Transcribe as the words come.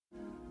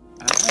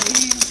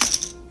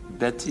I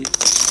bet it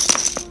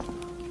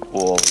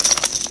all.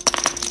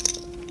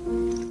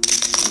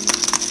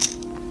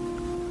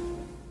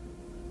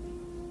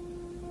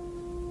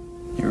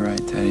 You're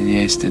right, Teddy. The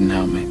ace didn't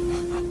help me.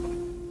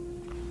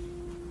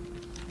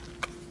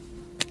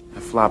 I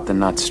flopped the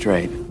nut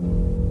straight.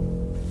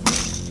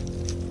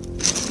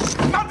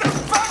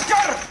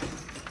 Motherfucker!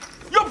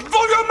 You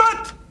fool your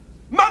nut!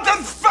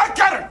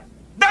 Motherfucker!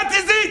 That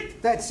is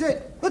it! That's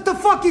it. What the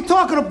fuck you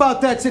talking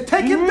about? That's it.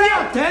 Take him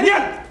down, Teddy.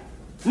 Yeah.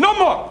 No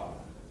more.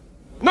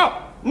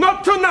 No,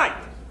 not tonight.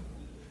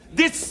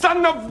 This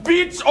son of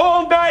bitch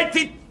all night,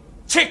 he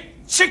chick.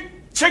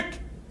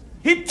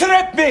 He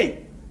trapped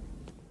me.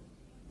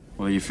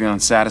 Well, you feeling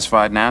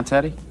satisfied now,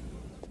 Teddy?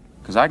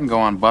 Because I can go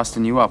on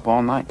busting you up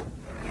all night.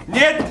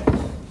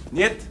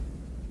 Niet.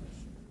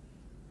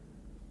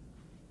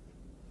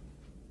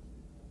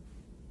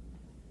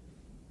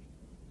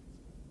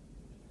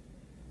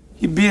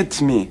 He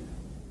beat me.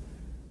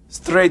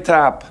 Straight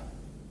up.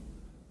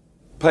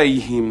 Pay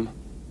him.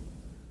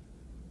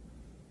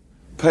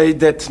 Pay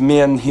that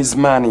man his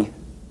money.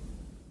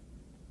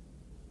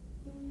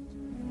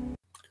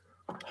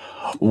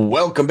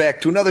 Welcome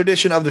back to another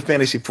edition of the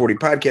Fantasy 40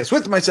 podcast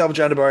with myself,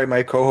 John DeBari,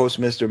 my co-host,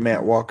 Mr.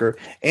 Matt Walker,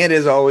 and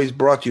as always,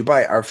 brought to you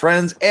by our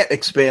friends at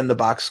Expand the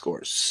Box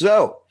Scores.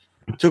 So,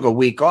 took a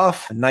week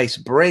off, a nice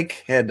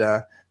break, had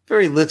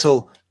very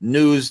little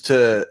news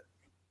to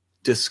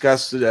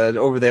discuss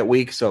over that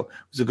week, so it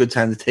was a good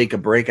time to take a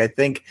break. I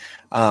think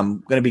I'm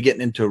going to be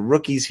getting into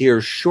rookies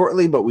here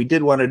shortly, but we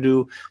did want to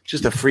do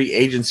just a free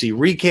agency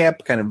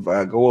recap, kind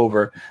of go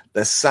over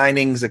the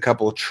signings, a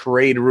couple of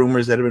trade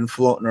rumors that have been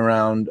floating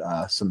around,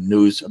 some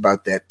news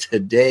about that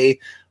today.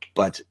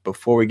 But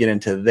before we get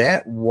into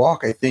that,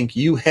 Walk, I think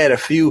you had a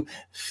few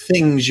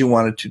things you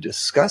wanted to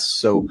discuss.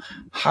 So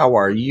how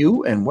are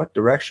you, and what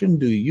direction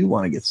do you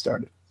want to get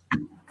started?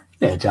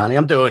 Yeah, Johnny,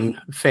 I'm doing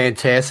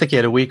fantastic. You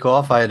had a week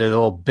off. I had a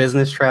little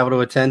business travel to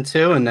attend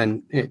to, and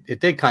then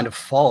it did kind of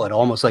fall at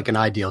almost like an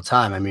ideal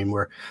time. I mean,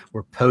 we're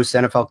post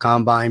NFL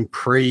Combine,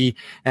 pre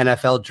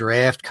NFL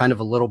Draft, kind of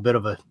a little bit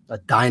of a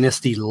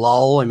dynasty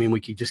lull. I mean, we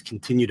could just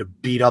continue to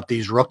beat up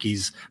these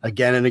rookies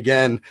again and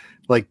again,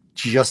 like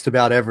just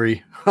about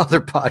every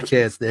other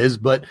podcast is.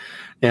 But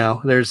you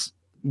know,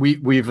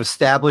 we've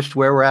established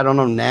where we're at on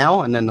them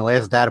now, and then the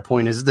last data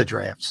point is the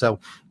draft. So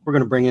we're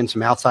going to bring in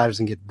some outsiders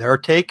and get their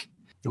take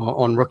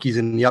on rookies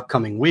in the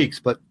upcoming weeks.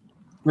 But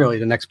really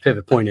the next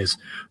pivot point is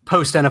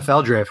post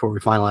NFL draft, where we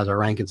finalize our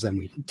rankings, then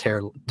we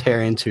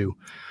tear into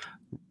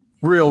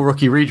real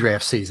rookie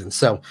redraft season.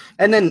 So,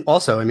 and then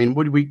also, I mean,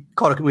 we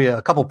caught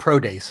a couple pro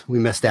days we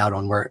missed out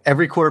on, where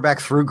every quarterback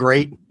threw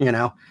great. You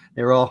know,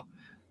 they were all,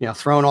 you know,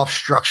 throwing off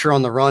structure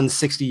on the run,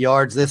 60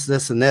 yards,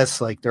 this, and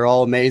this, like they're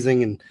all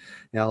amazing. And,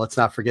 you know, let's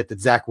not forget that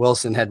Zach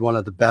Wilson had one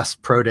of the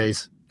best pro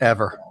days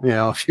ever, you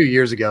know, a few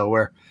years ago,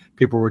 where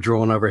people were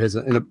drooling over his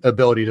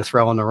ability to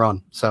throw on the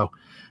run. So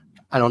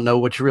I don't know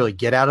what you really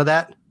get out of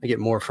that. I get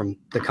more from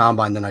the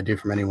combine than I do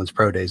from anyone's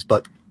pro days,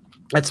 but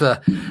that's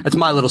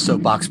my little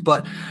soapbox.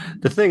 But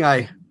the thing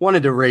I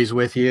wanted to raise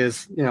with you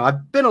is, you know,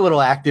 I've been a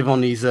little active on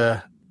these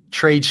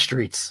trade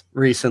streets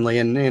recently,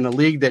 and in a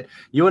league that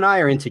you and I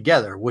are in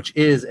together, which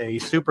is a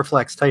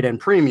Superflex tight end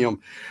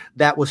premium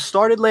that was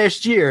started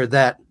last year,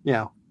 that, you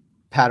know,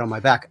 pat on my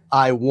back,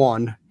 I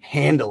won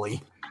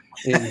handily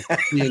in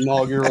the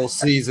inaugural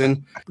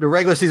season. The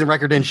regular season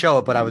record didn't show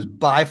it, but I was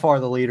by far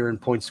the leader in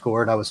points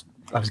scored. I was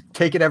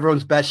taking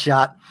everyone's best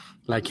shot,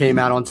 and I came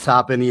out on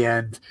top in the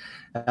end.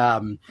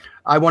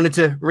 I wanted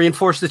to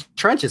reinforce the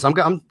trenches.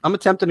 I'm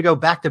attempting to go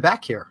back to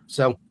back here.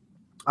 So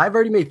I've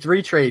already made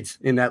 3 trades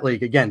in that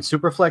league. Again,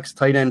 Superflex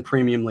tight end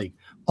premium league,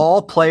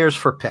 all players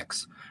for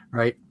picks,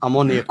 right? I'm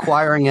on the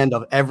acquiring end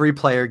of every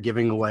player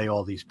giving away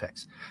all these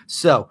picks.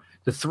 So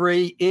the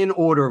 3 in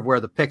order of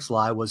where the picks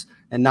lie was,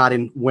 and not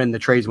in when the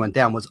trades went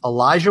down, was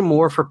Elijah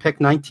Moore for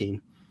pick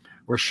 19,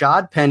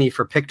 Rashad Penny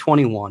for pick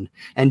 21,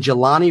 and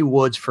Jelani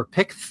Woods for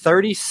pick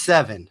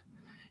 37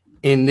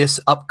 in this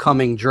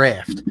upcoming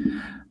draft.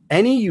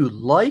 Any you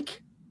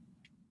like,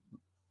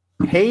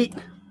 hate,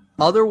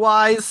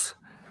 otherwise,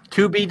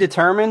 to be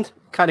determined?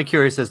 Kind of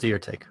curious as to your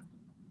take.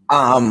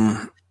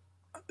 I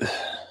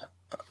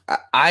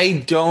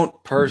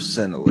don't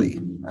personally.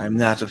 I'm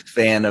not a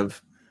fan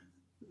of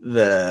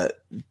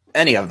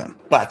any of them,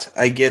 but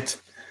I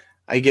get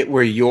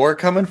where you're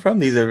coming from.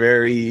 These are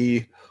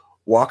very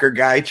Walker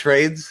guy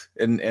trades,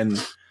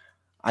 and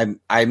I'm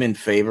in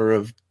favor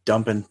of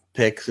dumping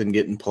picks and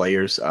getting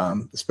players,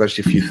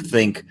 especially if you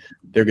think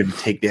they're going to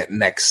take that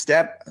next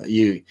step.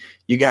 You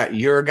got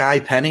your guy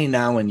Penny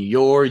now in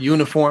your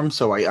uniform,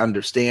 so I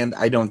understand.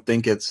 I don't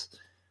think it's,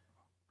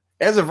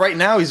 as of right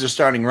now, he's a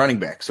starting running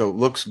back, so it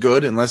looks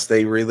good unless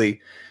they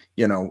really,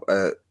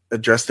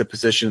 address the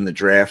position in the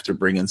draft or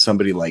bring in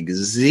somebody like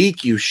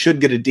Zeke. You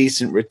should get a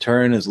decent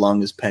return as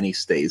long as Penny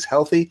stays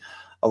healthy.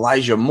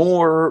 Elijah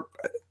Moore,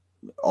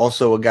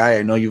 also a guy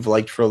I know you've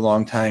liked for a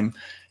long time,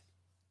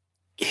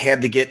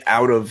 had to get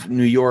out of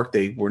New York.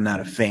 They were not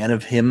a fan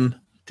of him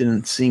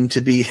didn't seem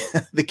to be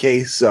the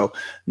case. So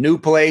new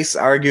place,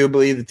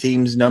 arguably the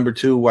team's number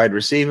 2 wide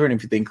receiver. And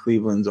if you think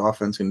Cleveland's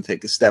offense is going to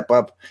take a step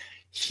up,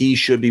 he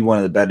should be one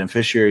of the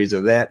beneficiaries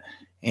of that.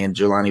 And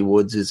Jelani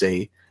Woods is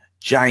a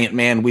giant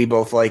man. We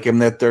both like him.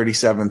 That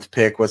 37th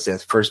pick, what's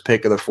that? First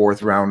pick of the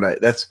 4th round.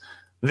 That's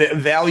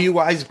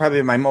value-wise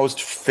probably my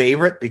most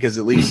favorite because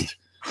at least,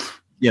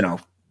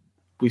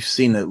 we've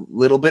seen a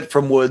little bit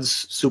from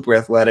Woods, super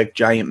athletic,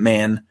 giant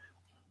man.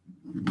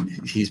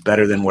 He's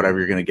better than whatever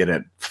you're going to get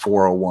at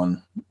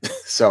 401.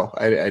 So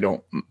I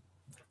don't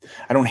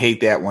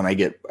hate that one.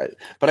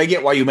 But I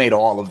get why you made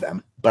all of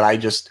them. But I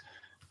just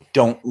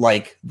don't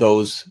like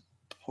those.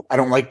 I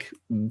don't like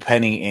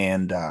Penny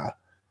and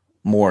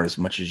Moore as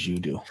much as you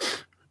do.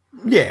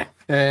 Yeah,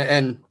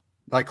 and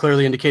I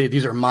clearly indicated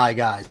these are my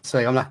guys.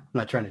 So I'm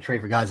not trying to trade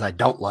for guys I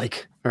don't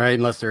like, right?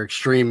 Unless they're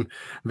extreme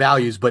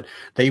values. But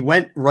they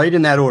went right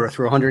in that order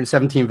through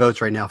 117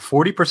 votes right now.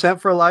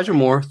 40% for Elijah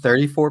Moore,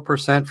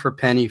 34% for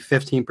Penny,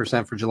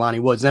 15% for Jelani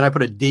Woods. Then I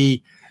put a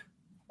D,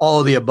 all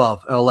of the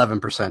above,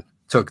 11%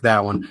 took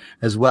that one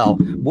as well.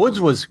 Woods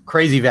was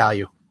crazy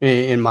value,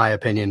 in my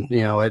opinion,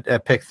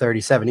 at pick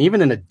 37.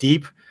 Even in a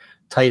deep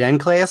tight end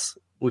class,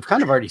 we've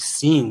kind of already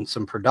seen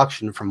some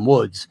production from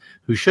Woods,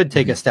 who should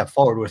take a step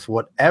forward with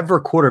whatever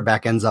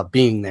quarterback ends up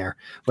being there,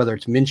 whether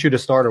it's Minshew to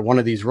start or one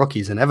of these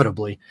rookies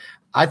inevitably.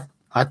 I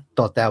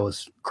thought that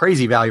was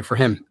crazy value for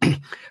him.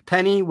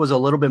 Penny was a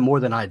little bit more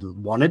than I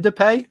wanted to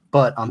pay,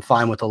 but I'm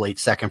fine with a late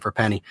second for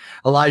Penny.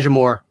 Elijah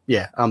Moore,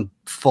 yeah, I'm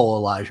full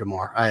Elijah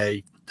Moore.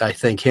 I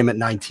think him at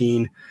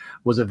 19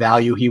 was a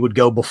value. He would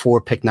go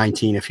before pick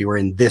 19 if he were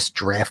in this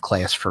draft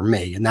class for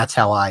me. And that's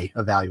how I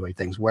evaluate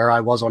things. Where I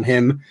was on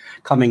him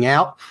coming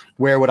out,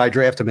 where would I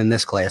draft him in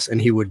this class?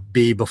 And he would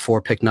be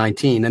before pick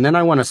 19. And then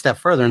I went a step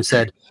further and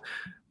said,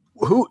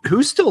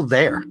 who's still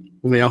there?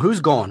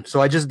 Who's gone?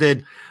 So I just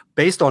did,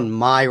 based on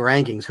my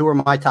rankings, who are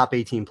my top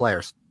 18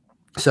 players?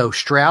 So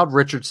Stroud,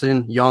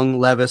 Richardson, Young,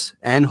 Levis,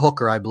 and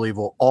Hooker, I believe,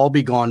 will all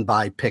be gone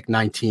by pick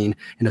 19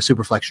 in a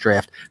Superflex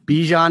draft.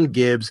 Bijan,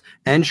 Gibbs,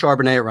 and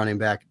Charbonnet at running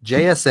back.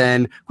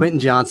 JSN, Quentin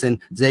Johnson,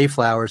 Zay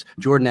Flowers,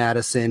 Jordan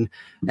Addison,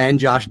 and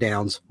Josh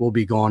Downs will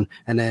be gone.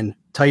 And then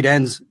tight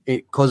ends,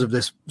 because of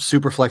this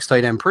Superflex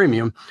tight end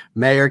premium,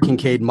 Mayer,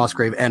 Kincaid,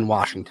 Musgrave, and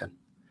Washington.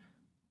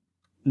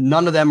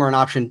 None of them are an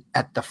option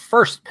at the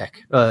first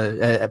pick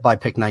by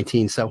pick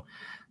 19. So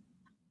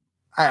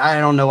I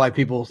don't know why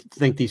people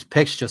think these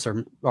picks just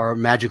are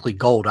magically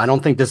gold. I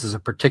don't think this is a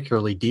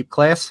particularly deep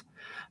class.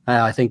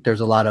 I think there's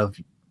a lot of,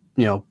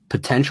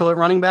 potential at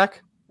running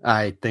back.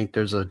 I think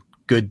there's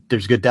good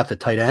depth at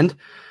tight end.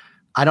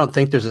 I don't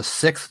think there's a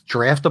 6th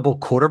draftable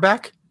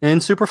quarterback in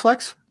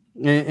Superflex,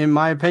 in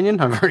my opinion.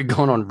 I've already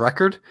gone on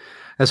record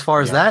as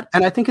far as that.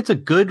 And I think it's a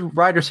good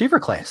wide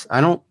receiver class.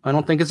 I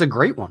don't think it's a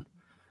great one.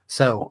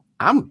 So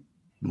I'm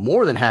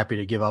more than happy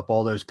to give up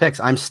all those picks.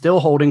 I'm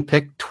still holding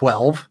pick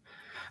 12.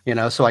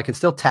 So I can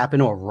still tap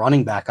into a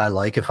running back I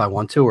like if I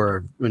want to,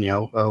 or,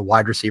 a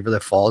wide receiver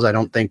that falls. I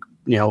don't think,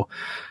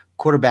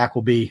 quarterback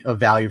will be of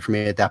value for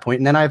me at that point.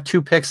 And then I have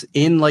 2 picks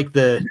in like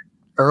the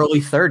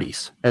early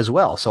 30s as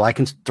well. So I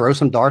can throw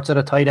some darts at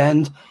a tight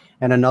end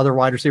and another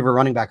wide receiver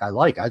running back I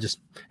like.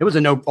 It was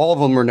all of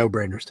them were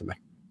no-brainers to me.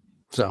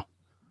 So.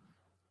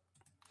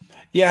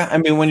 Yeah. I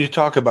mean, when you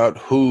talk about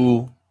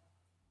who,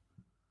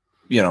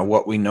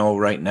 what we know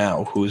right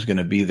now, who's going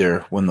to be there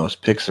when those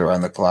picks are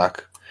on the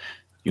clock,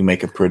 you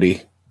make a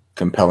pretty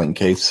compelling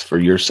case for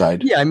your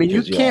side. Yeah, I mean,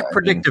 you can't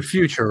predict the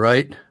future,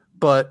 right?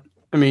 But,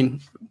 I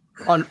mean,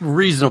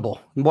 unreasonable.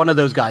 One of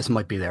those guys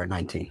might be there at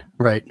 19,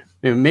 right?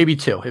 Maybe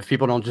 2 if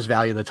people don't just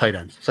value the tight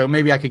ends. So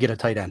maybe I could get a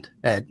tight end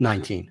at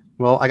 19.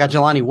 Well, I got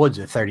Jelani Woods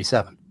at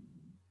 37.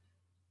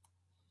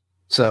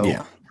 So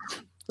yeah.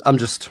 I'm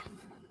just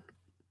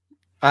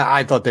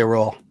I thought they were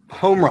all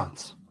home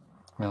runs.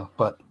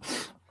 But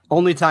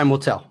only time will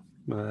tell.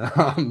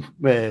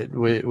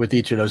 With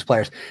each of those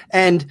players.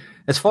 And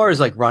as far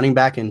as like running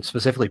back and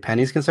specifically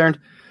Penny's concerned,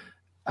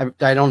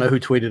 I don't know who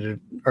tweeted it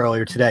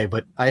earlier today,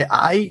 but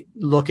I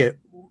look at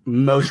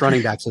most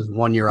running backs as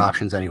 1-year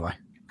options anyway,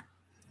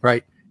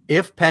 right?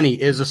 If Penny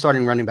is a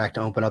starting running back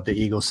to open up the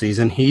Eagles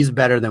season, he's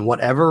better than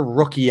whatever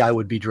rookie I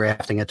would be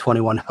drafting at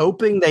 21,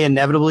 hoping they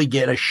inevitably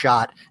get a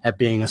shot at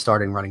being a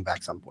starting running back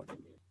at some point.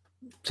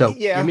 So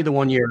give me the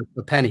 1 year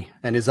of Penny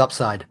and his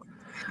upside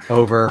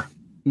over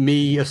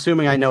me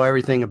assuming I know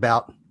everything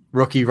about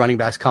rookie running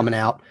backs coming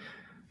out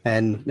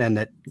and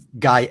that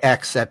guy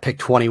X at pick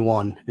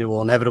 21, it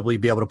will inevitably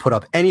be able to put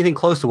up anything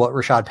close to what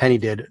Rashad Penny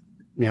did,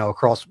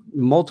 across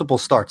multiple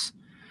starts.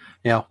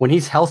 When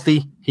he's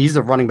healthy, he's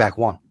a running back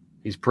 1.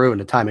 He's proven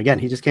it time again.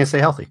 He just can't stay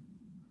healthy.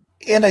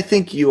 And I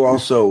think you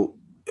also,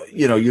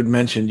 you'd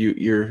mentioned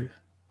you're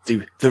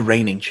the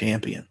reigning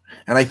champion.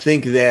 And I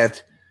think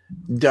that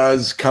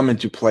does come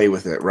into play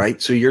with it,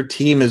 right? So your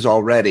team is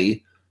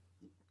already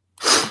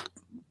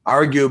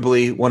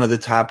arguably one of the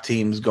top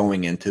teams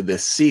going into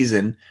this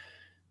season.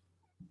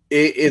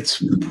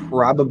 It's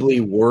probably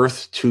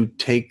worth to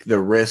take the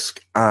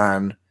risk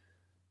on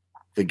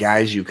the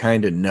guys you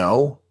kind of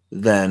know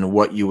than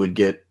what you would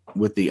get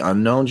with the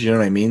unknowns. You know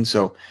what I mean?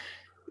 So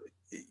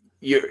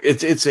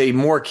it's a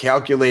more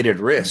calculated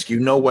risk. You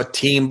know what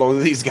team both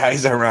of these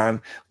guys are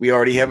on. We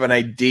already have an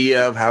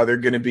idea of how they're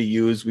going to be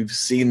used. We've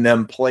seen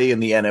them play in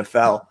the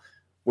NFL,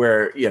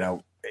 where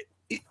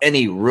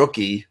any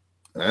rookie,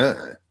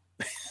 even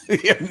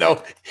with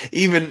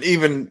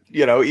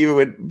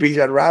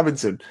Bijan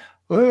Robinson,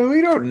 well,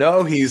 we don't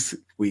know.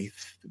 We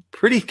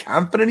pretty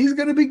confident he's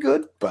going to be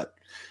good, but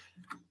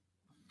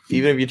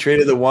even if you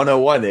traded the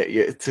 101,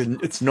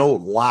 it's no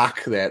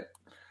lock that.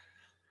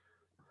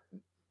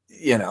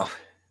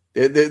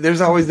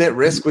 There's always that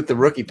risk with the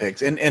rookie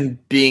picks,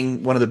 and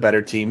being one of the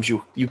better teams,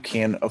 you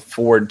can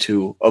afford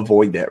to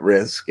avoid that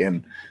risk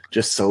and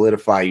just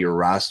solidify your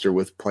roster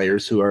with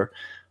players who are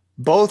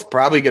both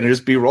probably going to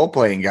just be role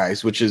playing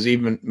guys, which is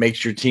even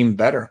makes your team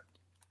better.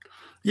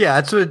 Yeah,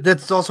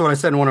 that's also what I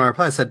said in one of my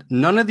replies. I said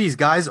none of these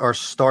guys are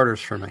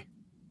starters for me.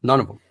 None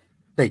of them.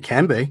 They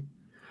can be,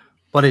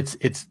 but it's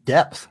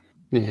depth.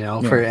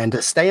 And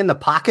to stay in the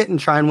pocket and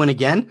try and win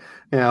again,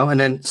 and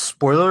then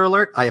spoiler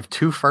alert, I have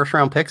 2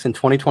 first-round picks in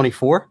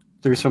 2024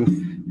 through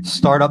some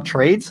startup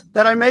trades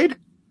that I made.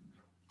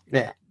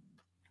 Yeah,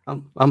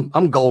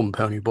 I'm golden,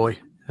 pony boy.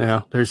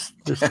 There's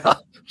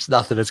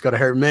nothing that's going to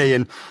hurt me.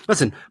 And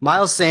listen,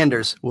 Miles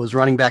Sanders was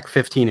running back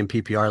 15 in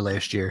PPR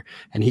last year,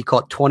 and he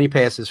caught 20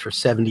 passes for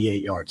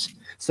 78 yards.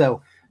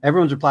 So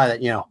everyone's reply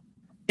that,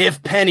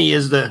 if Penny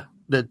is the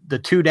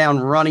 2-down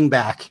running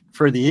back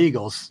for the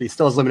Eagles, he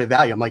still has limited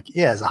value. I'm like,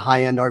 yeah, it's a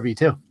high-end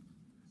RB2. I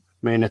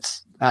mean,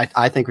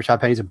 I think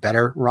Rashad Penny's a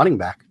better running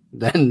back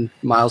than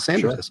Miles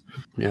Sanders is.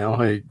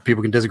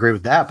 People can disagree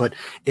with that, but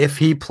if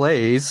he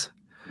plays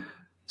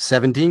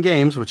 17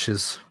 games, which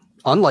is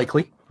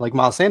unlikely, like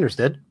Miles Sanders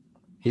did,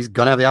 he's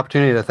going to have the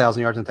opportunity at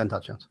 1,000 yards and 10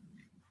 touchdowns.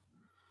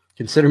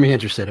 Consider me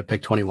interested at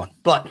pick 21.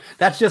 But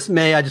that's just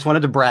me. I just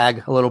wanted to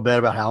brag a little bit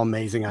about how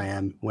amazing I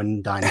am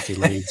when dynasty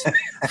leagues,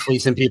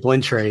 fleecing people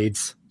in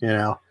trades,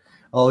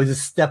 always a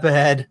step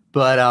ahead.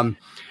 But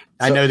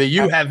I know that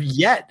you have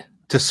yet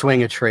to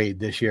swing a trade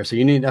this year. So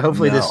you need to,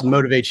 hopefully this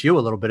motivates you a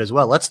little bit as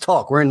well. Let's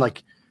talk. We're in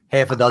like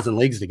half a dozen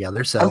leagues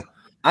together. So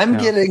I'm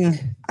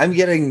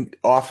getting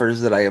offers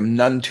that I am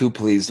none too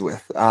pleased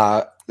with.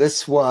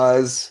 This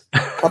was a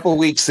couple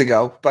weeks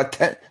ago, about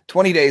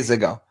 20 days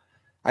ago.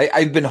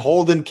 I've been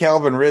holding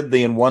Calvin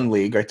Ridley in one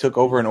league. I took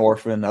over an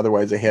orphan.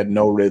 Otherwise, I had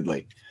no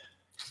Ridley.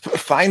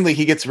 Finally,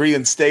 he gets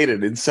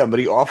reinstated, and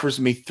somebody offers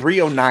me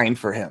 $309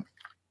 for him.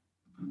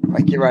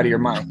 Like, you're out of your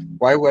mind.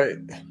 Why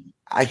would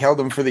I held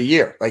him for the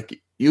year?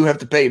 Like, you have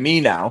to pay me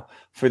now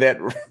for that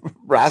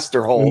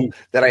roster hole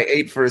that I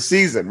ate for a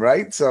season,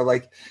 right? So,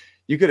 like,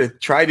 you could have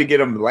tried to get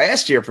him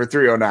last year for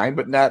 $309,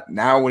 but not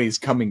now when he's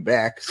coming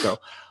back. So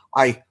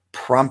I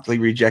promptly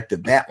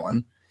rejected that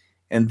one.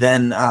 And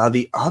then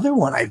the other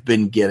one I've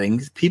been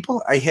getting,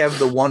 I have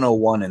the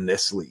 101 in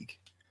this league,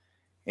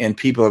 and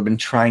people have been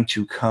trying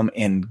to come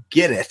and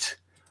get it.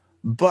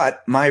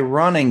 But my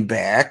running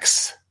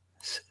backs,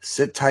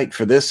 sit tight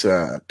for this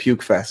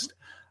puke fest,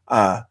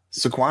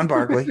 Saquon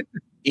Barkley,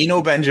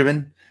 Eno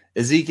Benjamin,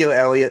 Ezekiel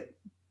Elliott,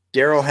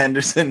 Darrell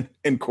Henderson,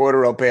 and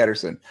Cordarrelle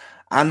Patterson.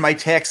 On my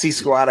taxi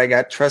squad, I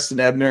got Treston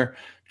Ebner,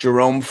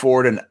 Jerome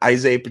Ford, and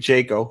Isaiah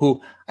Pacheco,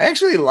 who I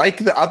actually like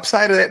the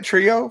upside of that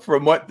trio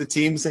from what the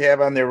teams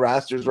have on their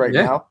rosters right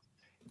now.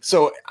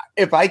 So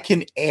if I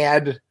can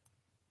add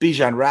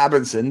Bijan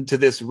Robinson to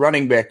this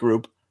running back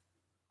group,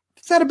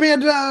 it's not a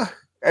bad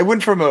I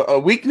went from a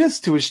weakness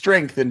to a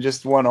strength in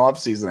just one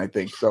offseason, I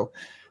think. So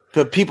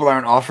the people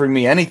aren't offering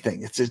me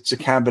anything. It's a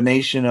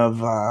combination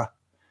of like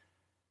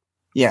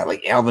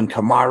Alvin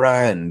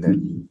Kamara,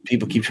 and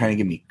people keep trying to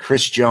give me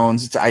Chris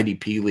Jones. It's an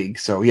IDP league.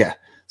 So yeah,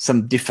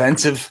 some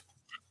defensive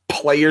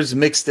players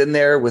mixed in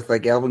there with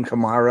like Alvin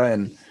Kamara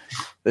and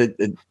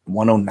the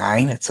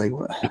 109. It's like,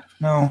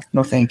 no,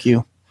 thank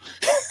you.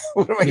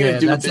 What am I going to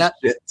do with this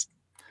shit?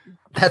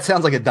 That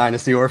sounds like a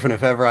dynasty orphan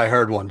if ever I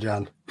heard one,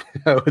 John.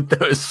 With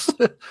those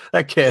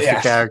that cast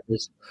of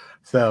characters.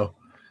 So,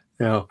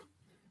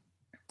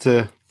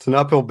 it's an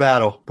uphill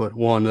battle, but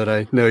one that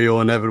I know you'll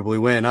inevitably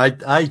win.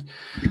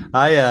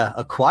 I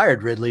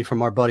acquired Ridley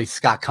from our buddy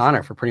Scott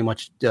Connor for pretty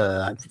much,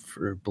 I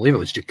believe it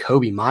was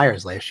Jacoby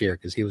Myers last year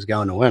because he was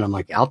going to win. I'm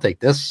like, I'll take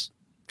this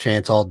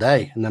chance all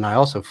day. And then I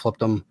also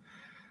flipped him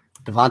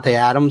Devontae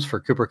Adams for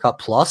Cooper Kupp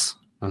plus.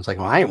 I was like,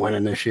 well, I ain't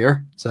winning this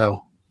year.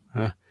 So,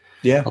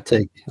 I'll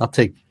take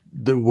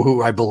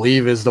who I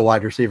believe is the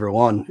wide receiver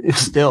one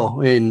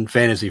still in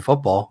fantasy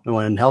football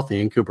when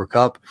healthy in Cooper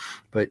Kupp.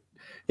 But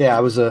yeah, I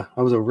was a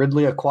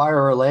Ridley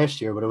acquirer last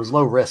year, but it was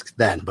low risk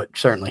then, but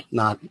certainly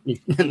not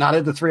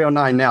at the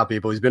 309 now,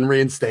 people. He's been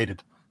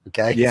reinstated.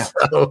 Okay. Yeah.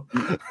 So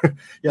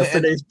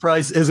yesterday's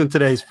price isn't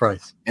today's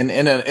price. And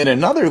in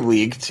another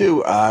league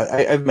too,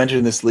 I've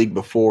mentioned this league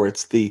before.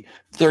 It's the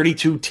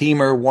 32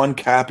 teamer, one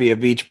copy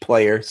of each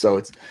player. So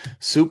it's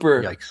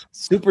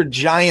super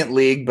giant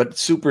league, but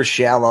super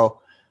shallow.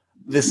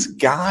 This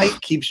guy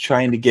keeps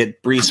trying to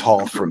get Breece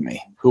Hall from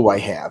me, who I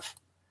have.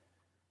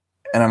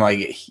 And I'm like,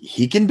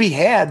 he can be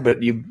had,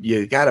 but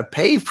you got to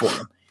pay for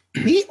him.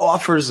 He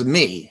offers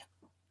me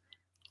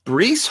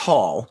Breece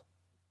Hall.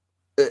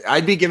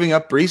 I'd be giving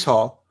up Breece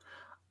Hall.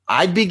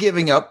 I'd be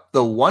giving up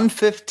the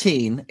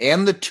 115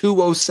 and the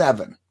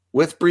 207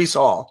 with Brees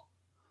Hall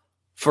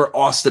for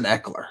Austin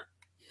Eckler.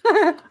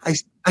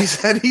 I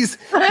said,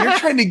 you're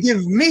trying to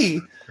give me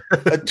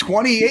a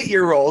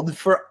 28-year-old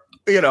for,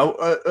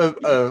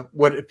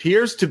 what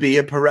appears to be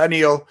a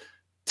perennial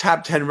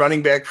top 10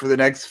 running back for the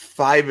next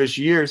 5-ish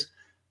years.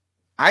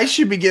 I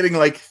should be getting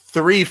like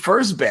 3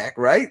 first back,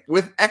 right?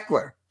 With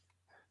Eckler.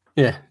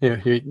 Yeah,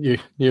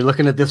 you're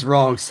looking at this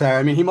wrong,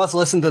 Sarah. I mean, he must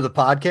listen to the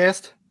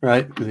podcast,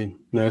 right? Because he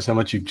knows how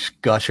much you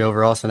gush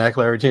over Austin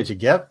Eckler every chance you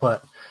get.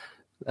 But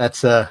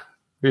that's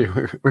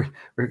we're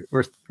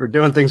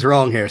doing things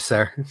wrong here,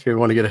 Sarah. If you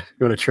want to get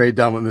a trade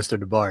done with Mr.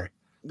 Dabari,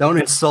 don't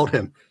insult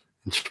him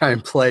and try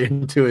and play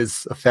into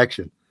his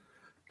affection.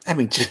 I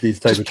mean, just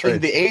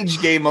the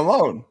age game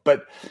alone.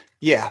 But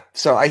yeah,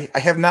 so I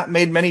have not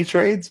made many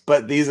trades,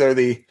 but these are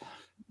the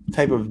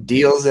type of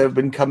deals that have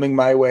been coming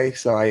my way.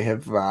 So I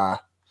have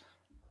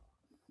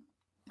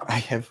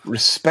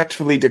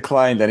respectfully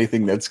declined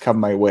anything that's come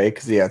my way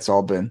because, it's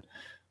all been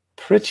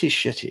pretty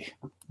shitty.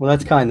 Well,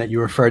 that's kind that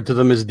you referred to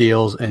them as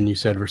deals and you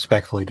said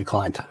respectfully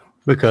declined,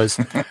 because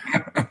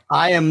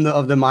I am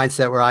of the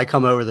mindset where I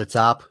come over the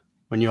top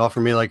when you offer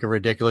me like a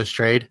ridiculous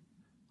trade.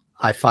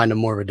 I find a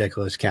more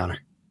ridiculous counter.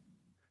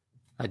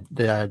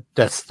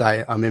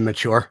 I'm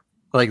immature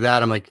like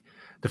that. I'm like,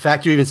 the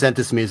fact you even sent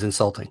this to me is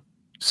insulting.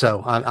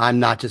 So I'm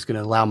not just going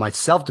to allow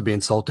myself to be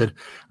insulted.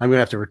 I'm going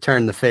to have to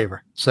return the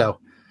favor. So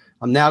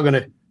I'm now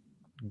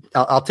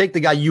I'll take the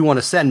guy you want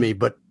to send me,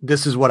 but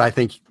this is what I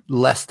think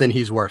less than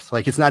he's worth.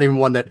 Like, it's not even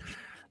one that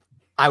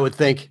I would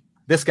think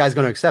this guy's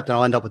going to accept and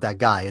I'll end up with that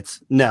guy.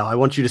 No, I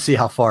want you to see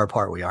how far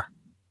apart we are.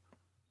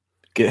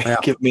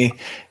 Give me,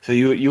 so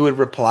you would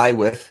reply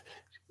with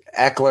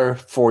Eckler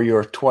for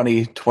your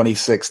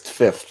 2026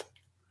 fifth.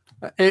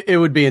 It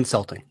would be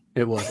insulting.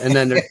 It would. And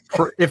then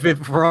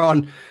if we're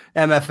on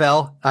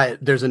MFL,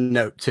 there's a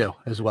note too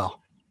as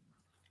well.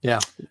 Yeah.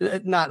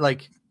 Not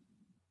like,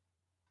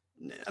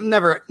 I'm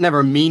never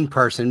a mean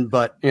person,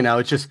 but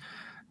it's just,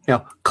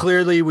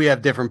 clearly we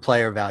have different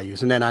player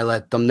values. And then I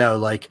let them know,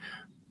 like,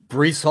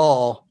 Brees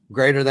Hall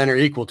greater than or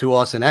equal to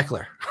Austin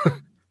Eckler.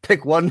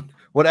 Pick one,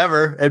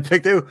 whatever, and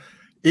pick 2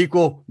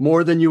 equal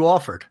more than you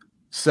offered.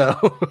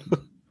 So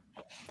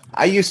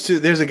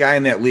there's a guy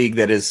in that league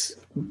that is,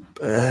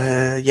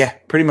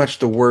 pretty much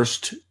the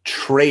worst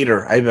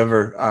trader I've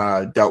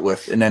ever dealt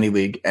with in any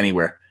league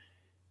anywhere.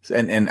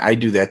 And I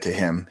do that to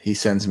him. He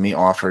sends me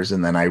offers,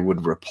 and then I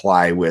would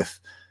reply with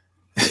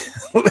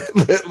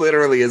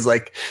literally is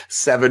like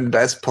 7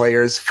 best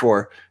players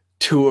for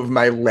 2 of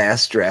my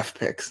last draft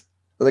picks.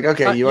 Like,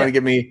 okay, you want to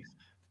give me?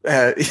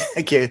 I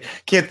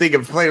can't think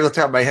of players off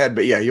the top of my head,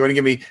 but yeah, you want to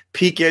give me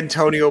peak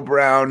Antonio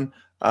Brown,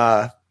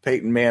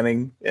 Peyton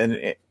Manning,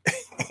 and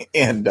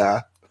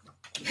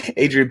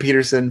Adrian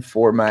Peterson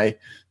for my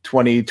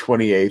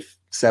 2028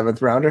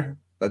 7th rounder.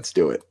 Let's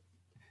do it.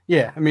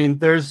 Yeah, I mean,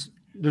 there's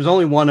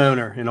only one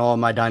owner in all of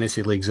my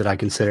dynasty leagues that I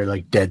consider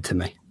like dead to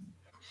me,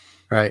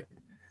 right?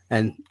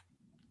 And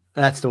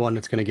that's the one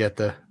that's going to get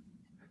the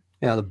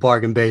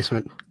bargain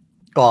basement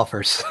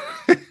offers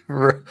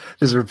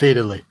just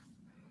repeatedly.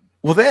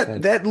 Well,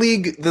 that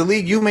league, the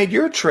league you made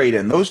your trade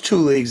in, those 2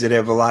 leagues that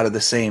have a lot of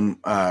the same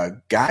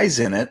guys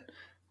in it.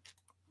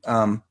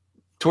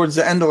 Towards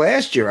the end of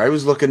last year, I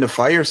was looking to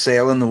fire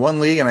sale in the one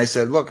league, and I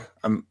said, "Look,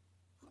 I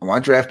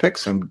want draft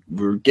picks.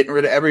 We're getting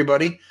rid of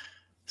everybody.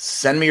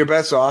 Send me your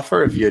best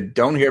offer. If you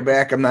don't hear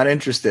back, I'm not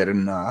interested."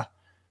 And I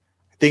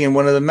think in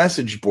one of the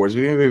message boards,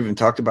 we even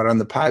talked about it on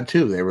the pod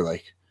too. They were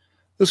like,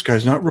 "This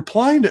guy's not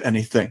replying to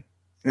anything,"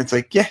 and it's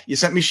like, "Yeah, you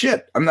sent me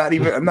shit. I'm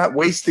not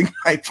wasting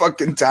my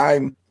fucking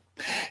time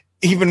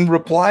even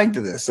replying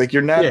to this. Like,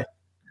 you're not. Yeah.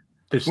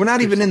 We're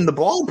not even in the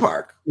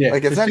ballpark. Yeah,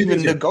 like, it's not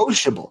even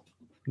negotiable."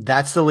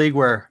 That's the league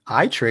where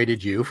I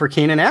traded you for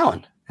Keenan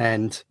Allen,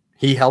 and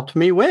he helped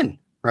me win,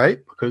 right?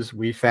 Because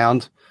we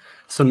found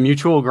some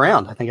mutual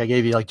ground. I think I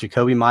gave you like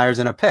Jacoby Myers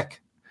and a pick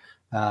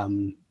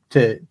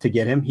to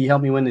get him. He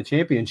helped me win the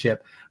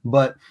championship.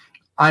 But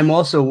I'm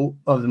also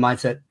of the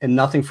mindset, and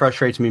nothing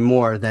frustrates me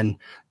more than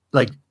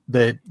like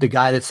the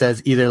guy that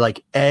says either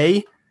like,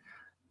 A,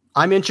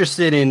 I'm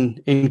interested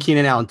in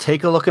Keenan Allen.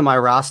 Take a look at my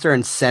roster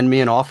and send me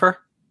an offer.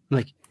 I'm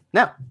like,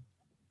 no.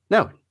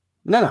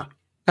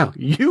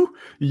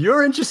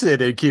 You're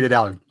interested in Keenan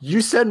Allen.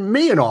 You send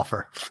me an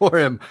offer for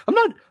him. I'm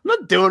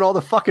not doing all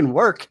the fucking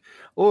work.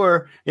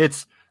 Or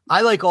it's,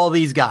 I like all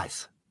these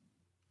guys.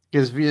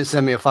 Because if you just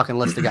send me a fucking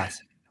list of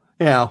guys,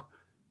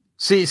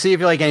 see if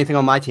you like anything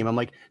on my team. I'm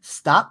like,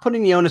 stop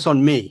putting the onus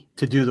on me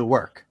to do the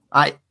work.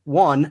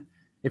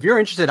 If you're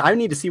interested, I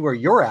need to see where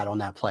you're at on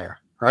that player,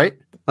 right?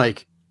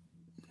 Like,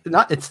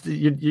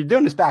 you're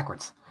doing this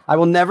backwards. I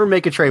will never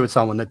make a trade with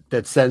someone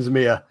that sends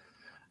me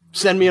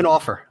an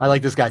offer. I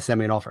like this guy. Send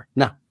me an offer.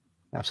 No,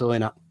 absolutely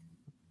not.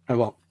 I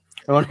won't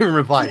even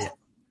reply to you.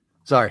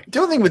 Sorry. The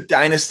only thing with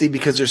Dynasty,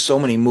 because there's so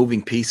many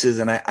moving pieces,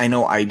 and I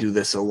know I do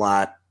this a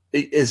lot,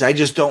 is I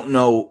just don't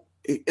know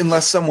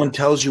unless someone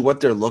tells you what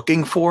they're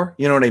looking for.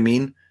 You know what I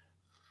mean?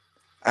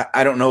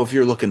 I don't know if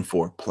you're looking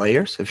for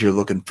players, if you're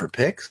looking for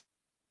picks,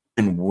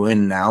 in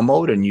win now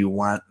mode and you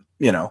want,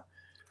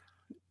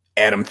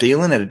 Adam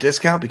Thielen at a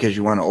discount because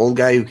you want an old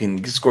guy who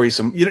can score you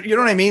some, you know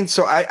what I mean?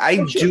 So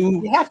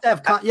you have to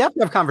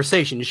have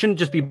conversation. You shouldn't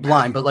just be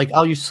blind, but like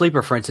I'll use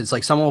Sleeper, for instance,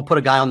 like someone will put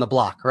a guy on the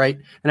block, right?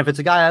 And if it's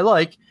a guy I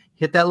like,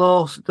 hit that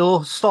little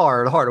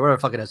star or the heart or whatever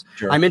the fuck it is.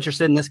 Sure. I'm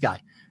interested in this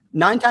guy.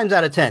 9 times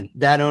out of 10,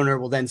 that owner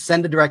will then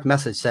send a direct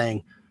message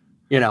saying,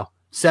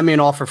 send me an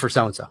offer for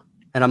so-and-so.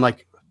 And I'm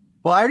like,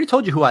 well, I already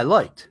told you who I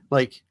liked.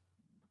 Like,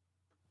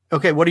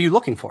 okay, what are you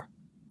looking for?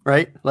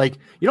 Right? Like,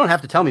 you don't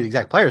have to tell me the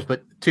exact players,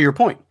 but to your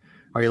point,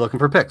 are you looking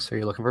for picks? Are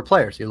you looking for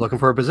players? Are you looking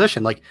for a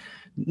position? Like,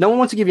 no one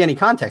wants to give you any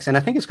context. And I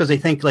think it's because they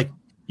think, like,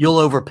 you'll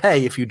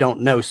overpay if you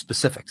don't know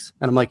specifics.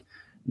 And I'm like,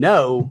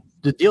 no,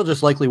 the deal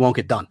just likely won't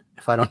get done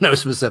if I don't know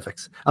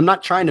specifics. I'm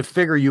not trying to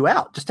figure you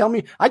out. Just tell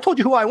me, I told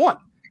you who I want.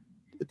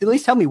 At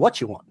least tell me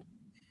what you want.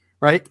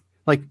 Right?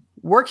 Like,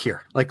 work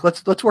here. Like,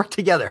 let's work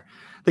together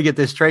to get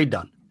this trade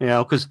done.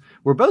 Because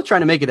we're both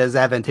trying to make it as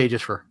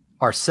advantageous for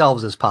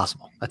ourselves as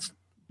possible.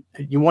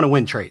 You want to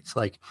win trades.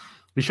 Like,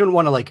 we shouldn't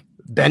want to like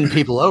bend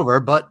people over,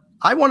 but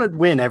I want to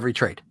win every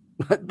trade.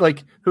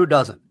 Like, who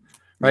doesn't?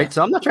 Right. Yeah.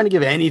 So I'm not trying to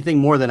give anything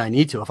more than I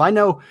need to. If I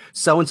know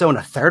so-and-so in a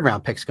 3rd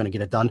round pick is going to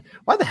get it done,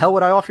 why the hell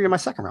would I offer you my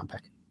 2nd round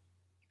pick?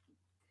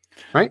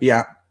 Right.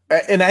 Yeah.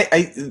 And I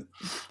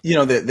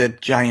that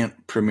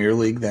giant Premier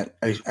League that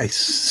I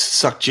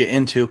sucked you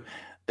into,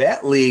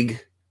 that league,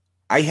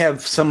 I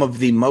have some of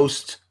the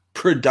most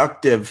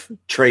productive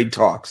trade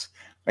talks.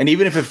 And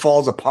even if it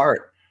falls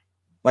apart,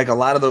 like a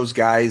lot of those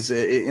guys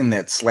in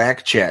that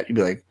Slack chat, you'd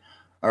be like,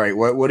 all right,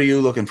 what are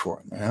you looking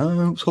for? I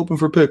was hoping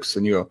for picks.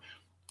 And you go,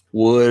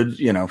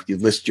 if you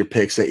list your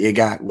picks that you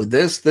got, would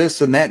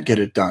this, and that get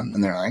it done?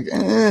 And they're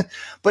like,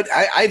 But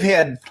I've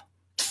had,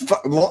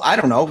 I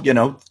don't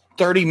know,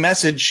 30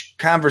 message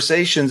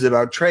conversations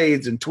about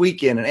trades and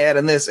tweaking and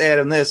adding this.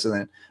 And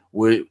then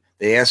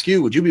they ask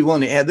you, would you be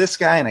willing to add this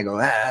guy? And I go,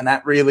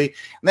 not really.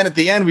 And then at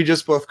the end, we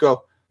just both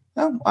go,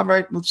 oh, all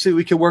right, let's see what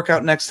we can work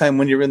out next time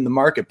when you're in the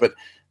market. But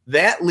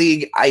that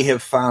league I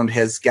have found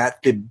has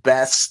got the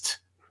best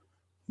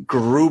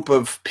group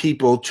of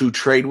people to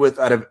trade with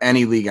out of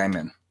any league I'm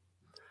in.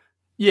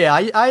 Yeah,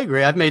 I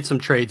agree. I've made some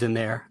trades in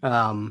there.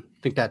 I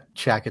think that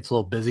chat gets a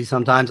little busy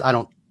sometimes. I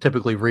don't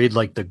typically read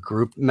like the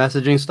group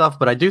messaging stuff,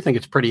 but I do think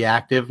it's pretty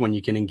active when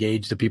you can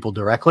engage the people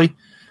directly.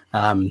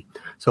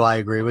 So I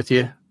agree with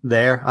you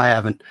there. I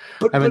haven't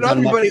but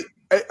everybody,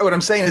 what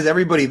I'm saying is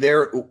everybody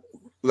there,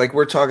 like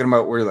we're talking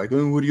about, we're like,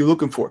 oh, what are you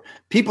looking for?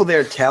 People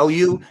there tell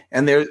you,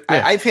 and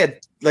I've had,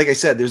 like I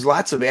said, there's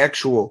lots of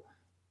actual,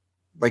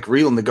 like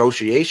real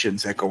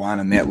negotiations that go on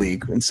in that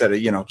league instead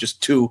of,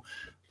 just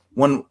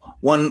one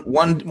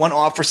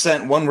offer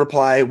sent, one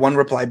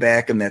reply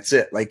back, and that's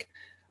it. Like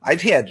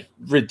I've had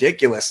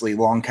ridiculously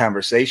long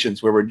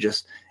conversations where we're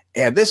just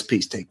add this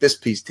piece, take this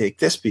piece, take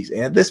this piece,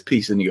 add this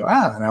piece, and you go,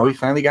 now we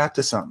finally got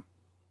to something.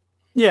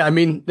 Yeah, I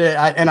mean,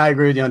 I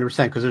agree with you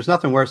 100% because there's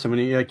nothing worse than when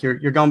you're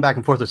going back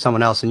and forth with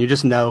someone else and you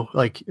just know,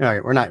 like, all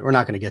right, we're not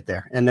going to get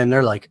there, and then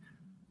they're like,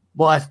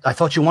 well, I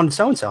thought you wanted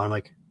so and so. I'm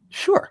like,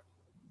 sure,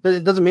 but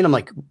it doesn't mean I'm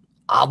like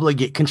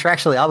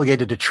contractually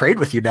obligated to trade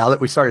with you now that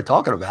we started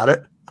talking about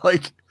it.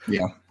 Like,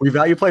 yeah, we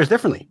value players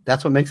differently.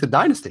 That's what makes a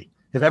dynasty.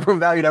 If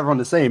everyone valued everyone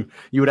the same,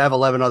 you would have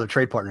 11 other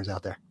trade partners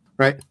out there,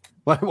 right?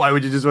 Why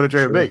would you just want to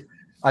trade with me?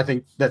 I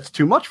think that's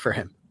too much for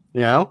him,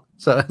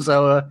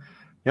 So.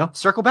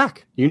 Circle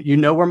back. You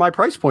know where my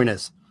price point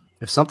is.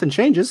 If something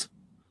changes,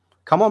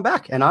 come on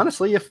back. And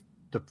honestly, if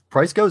the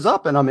price goes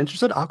up and I'm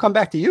interested, I'll come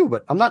back to you.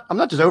 But I'm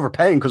not just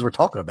overpaying because we're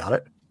talking about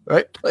it,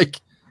 right? Like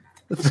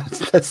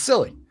that's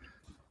silly.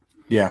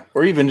 Yeah,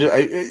 or even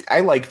I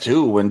like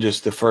too when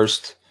just the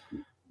first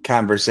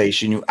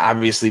conversation you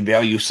obviously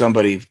value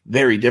somebody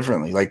very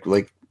differently. Like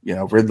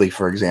Ridley,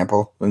 for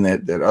example, in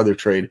that other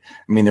trade.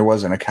 I mean, there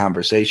wasn't a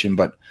conversation,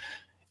 but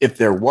if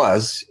there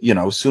was,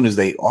 as soon as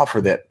they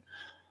offer that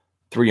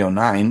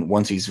 309,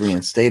 once he's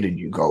reinstated,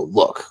 you go,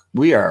 look,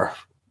 we are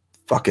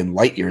fucking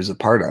light years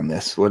apart on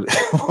this. What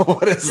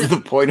is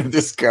the point of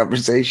this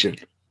conversation?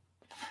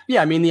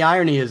 Yeah, I mean, the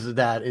irony is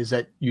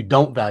that you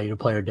don't value the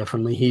player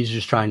differently. He's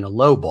just trying to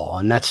lowball,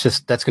 and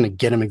that's going to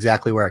get him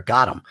exactly where it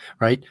got him,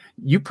 right?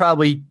 You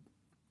probably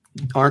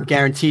aren't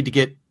guaranteed to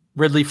get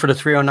Ridley for the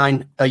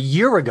 309 a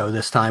year ago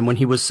this time when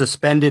he was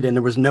suspended and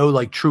there was no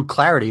like true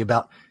clarity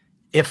about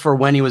if or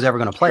when he was ever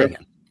going to play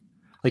again.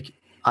 Like,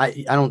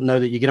 I don't know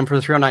that you get him for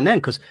the 309 then,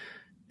 because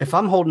if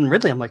I'm holding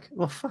Ridley, I'm like,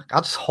 well, fuck,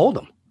 I'll just hold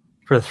him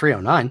for the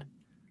 309.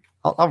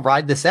 I'll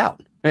ride this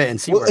out and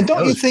see where it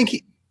goes.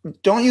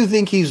 Don't you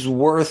think he's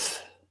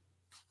worth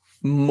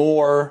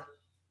more?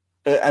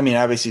 I mean,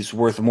 obviously he's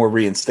worth more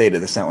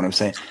reinstated. That's not what I'm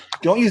saying.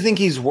 Don't you think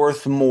he's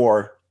worth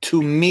more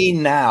to me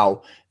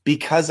now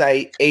because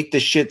I ate the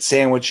shit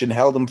sandwich and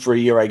held him for a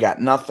year? I got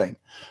nothing.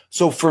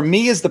 So for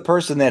me as the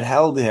person that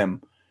held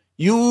him,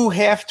 you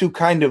have to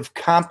kind of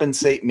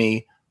compensate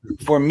me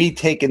for me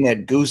taking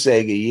that goose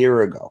egg a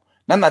year ago.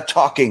 And I'm not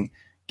talking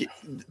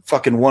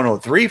fucking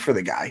 103 for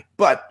the guy,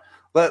 but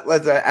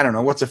let's I don't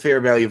know. What's a fair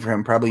value for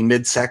him? Probably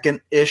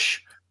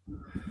mid-second-ish?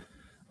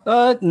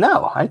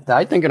 No, I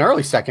think an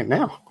early second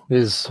now.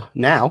 is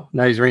now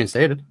he's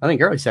reinstated. I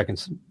think early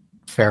second's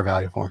fair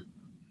value for him.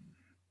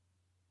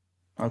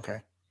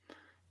 Okay.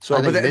 So,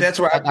 but that's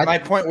where my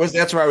point was.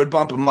 That's where I would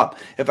bump him up.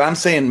 If I'm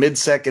saying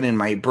mid-second in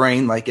my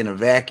brain, like in a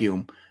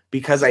vacuum,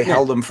 because I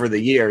held him for the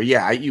year,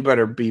 you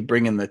better be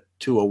bringing the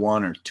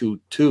 201 or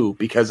 22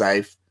 because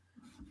I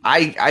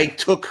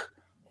took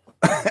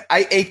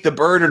I ate the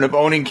burden of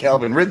owning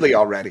Calvin Ridley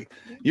already.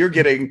 You're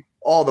getting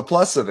all the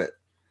plus of it.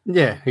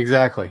 Yeah,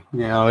 exactly.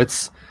 I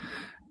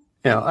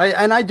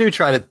do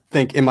try to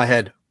think in my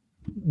head,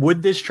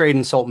 would this trade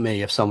insult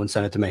me if someone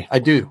sent it to me? I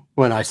do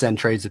when I send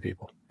trades to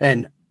people.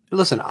 And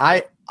listen,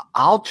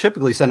 I'll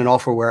typically send an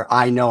offer where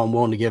I know I'm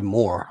willing to give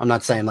more. I'm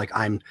not saying like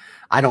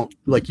I don't,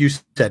 like you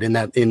said in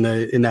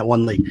that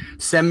one league,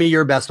 send me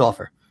your best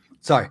offer.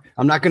 Sorry,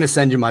 I'm not going to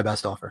send you my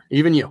best offer.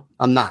 Even you,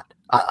 I'm not.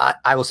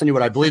 I will send you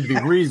what I believe to be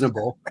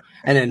reasonable,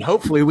 and then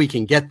hopefully we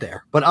can get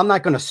there. But I'm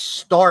not going to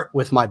start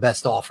with my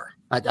best offer.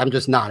 I'm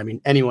just not. I mean,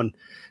 anyone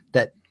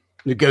that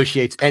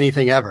negotiates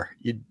anything ever,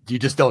 you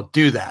just don't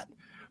do that.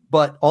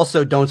 But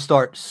also don't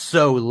start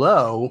so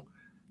low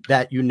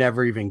that you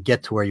never even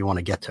get to where you want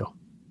to get to.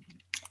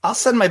 I'll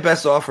send my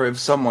best offer if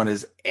someone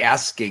is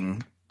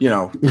asking,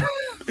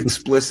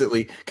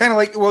 explicitly. Kind of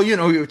like, well, you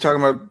were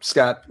talking about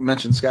Scott,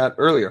 mentioned Scott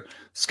earlier.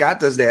 Scott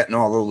does that in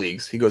all the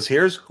leagues. He goes,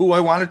 here's who I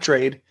want to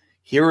trade.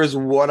 Here is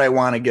what I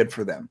want to get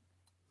for them.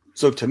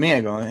 So to me,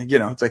 I go,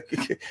 it's like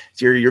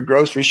it's your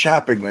grocery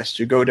shopping list.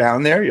 You go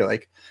down there, you're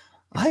like,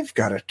 I've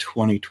got a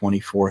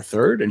 2024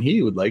 third, and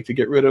he would like to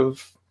get rid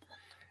of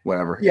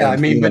whatever. Yeah, I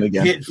mean, but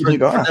for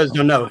those who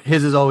don't know,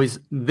 his is always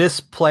this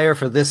player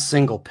for this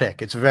single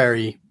pick. It's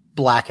very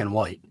black and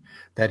white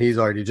that he's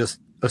already just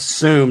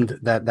assumed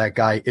that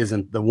guy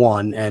isn't the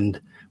one and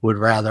would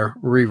rather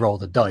re-roll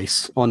the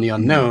dice on the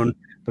unknown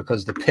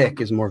because the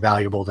pick is more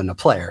valuable than the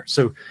player.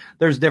 So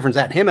there's a difference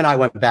that him and I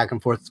went back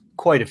and forth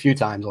quite a few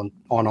times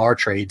on our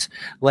trades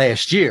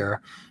last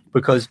year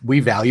because we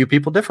value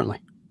people differently.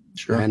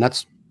 Sure. And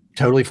that's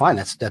totally fine.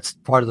 That's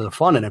part of the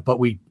fun in it. But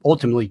we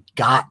ultimately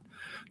got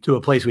to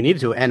a place we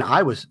needed to. And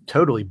I was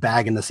totally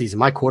bagging the season.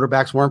 My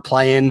quarterbacks weren't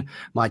playing.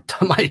 My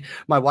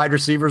wide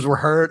receivers were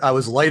hurt. I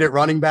was light at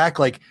running back.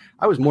 Like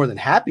I was more than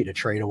happy to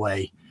trade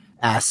away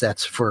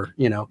assets for,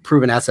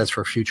 proven assets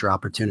for future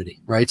opportunity.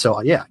 Right.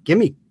 So yeah, give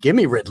me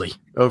Ridley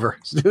over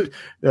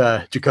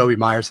Jacoby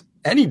Myers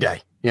any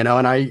day, and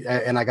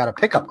I got a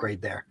pick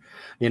upgrade there.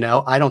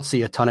 I don't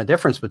see a ton of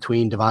difference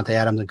between Devontae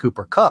Adams and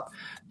Cooper Kupp.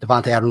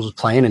 Devontae Adams was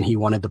playing and he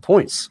wanted the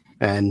points.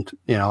 And,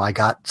 I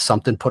got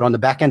something put on the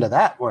back end of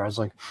that where I was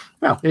like,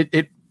 well,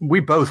 we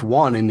both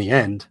won in the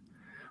end,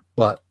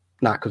 but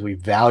not because we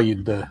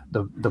valued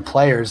the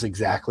players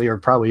exactly, or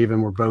probably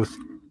even we're both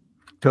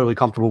totally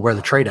comfortable where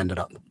the trade ended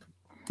up,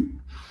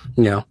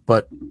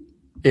 but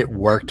it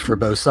worked for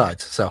both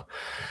sides. So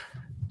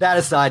that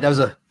aside, that was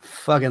a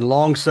fucking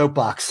long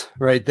soapbox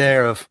right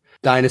there of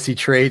dynasty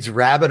trades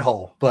rabbit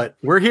hole, but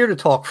we're here to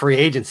talk free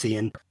agency.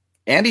 And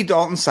Andy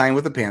Dalton signed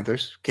with the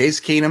Panthers. Case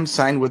Keenum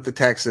signed with the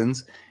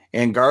Texans.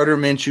 And Gardner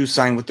Minshew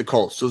signed with the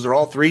Colts. Those are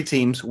all three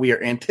teams we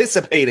are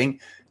anticipating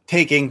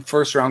taking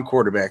first-round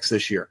quarterbacks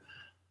this year.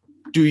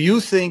 Do you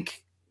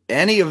think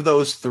any of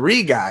those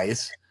three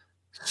guys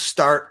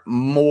start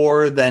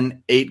more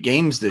than 8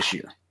 games this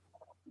year?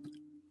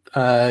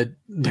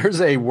 There's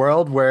a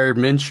world where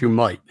Minshew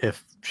might,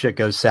 if shit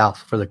goes south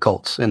for the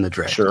Colts in the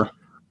draft. Sure.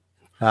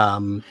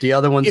 The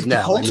other ones, if the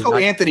Colts go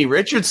Anthony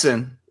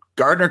Richardson,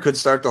 Gardner could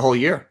start the whole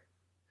year.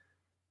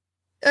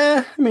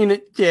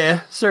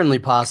 Certainly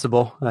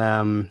possible.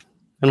 I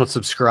don't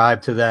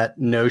subscribe to that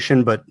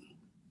notion, but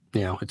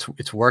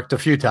it's worked a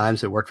few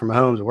times. It worked for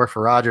Mahomes. It worked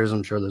for Rodgers.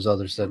 I'm sure there's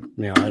others that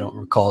I don't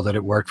recall that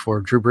it worked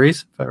for Drew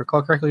Brees. If I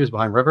recall correctly, he was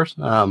behind Rivers.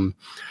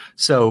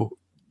 So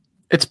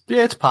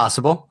it's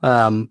possible,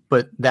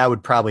 but that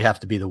would probably have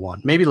to be the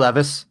one. Maybe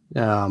Levis.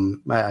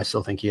 I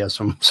still think he has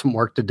some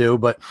work to do,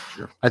 but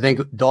sure. I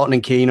think Dalton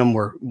and Keenum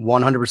were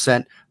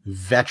 100%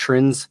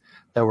 veterans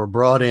that were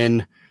brought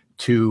in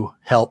to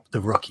help the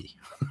rookie,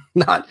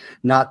 not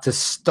to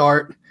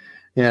start,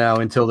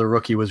 until the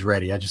rookie was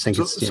ready. I just think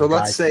so.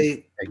 Let's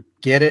say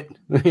get it,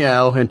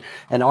 and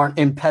aren't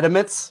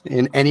impediments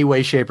in any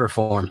way, shape, or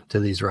form to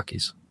these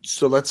rookies.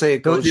 So let's say it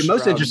goes. The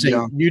most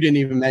interesting you didn't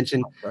even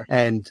mention,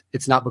 and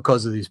it's not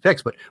because of these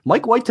picks, but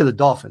Mike White to the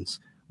Dolphins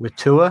with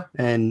Tua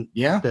and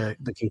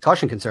the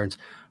concussion concerns.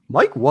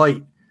 Mike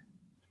White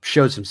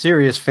showed some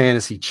serious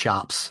fantasy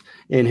chops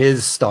in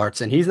his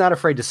starts, and he's not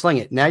afraid to sling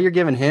it. Now you're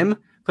giving him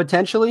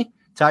potentially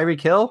Tyreek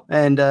Hill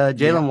and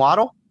Jalen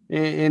Waddle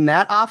in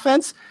that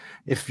offense.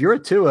 If you're a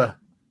Tua,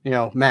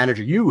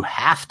 manager, you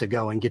have to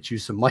go and get you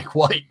some Mike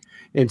White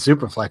in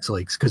Superflex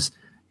leagues because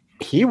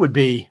he'd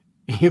be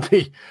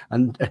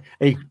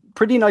a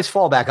pretty nice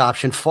fallback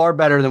option, far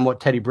better than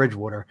what Teddy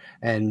Bridgewater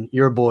and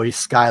your boy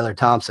Skylar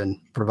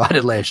Thompson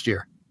provided last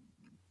year.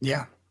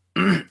 Yeah.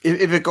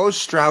 If it goes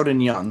Stroud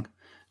and Young,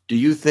 do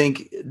you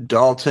think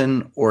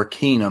Dalton or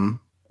Keenum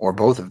or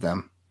both of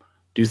them,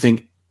 do you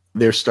think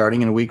they're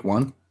starting in week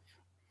 1?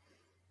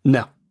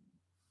 No.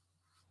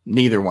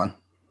 Neither one.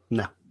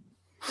 No.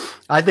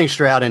 I think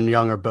Stroud and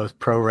Young are both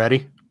pro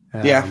ready.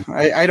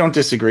 I don't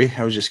disagree.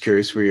 I was just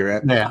curious where you're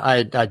at. Yeah,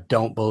 I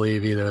don't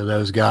believe either of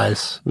those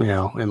guys,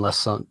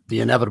 unless the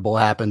inevitable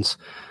happens,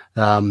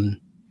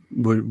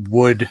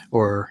 would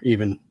or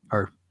even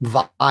are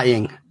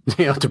vying,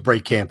 to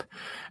break camp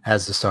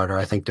as the starter.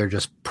 I think they're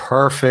just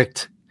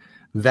perfect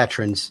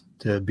veterans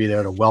to be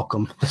there to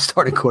welcome the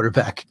starting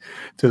quarterback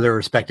to their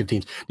respective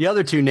teams. The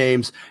other two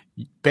names,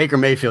 Baker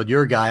Mayfield,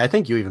 your guy, I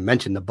think you even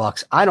mentioned the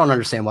Bucs. I don't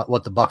understand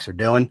what the Bucs are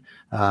doing.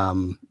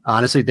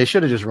 Honestly, they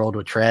should have just rolled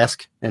with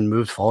Trask and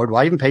moved forward.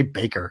 Why even pay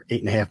Baker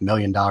 $8.5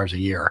 million a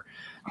year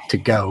to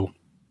go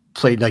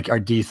play? Or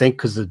do you think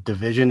because the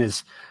division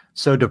is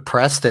so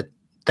depressed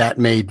that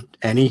made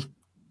any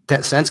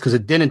sense? Because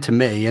it didn't to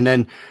me. And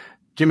then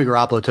Jimmy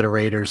Garoppolo to the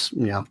Raiders,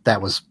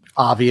 that was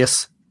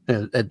obvious.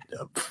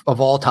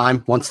 Of all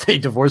time, once they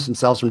divorced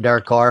themselves from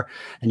Derek Carr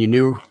and you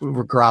knew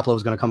Garoppolo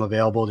was going to come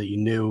available, that you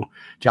knew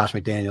Josh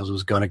McDaniels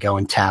was going to go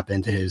and tap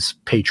into his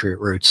Patriot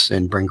roots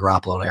and bring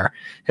Garoppolo there.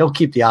 He'll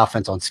keep the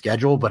offense on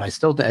schedule, but I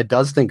still it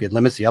does think it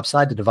limits the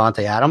upside to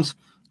Devontae Adams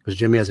because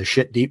Jimmy has a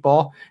shit deep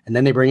ball. And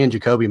then they bring in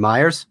Jacoby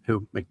Myers,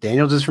 who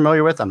McDaniels is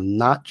familiar with. I'm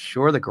not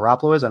sure that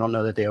Garoppolo is. I don't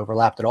know that they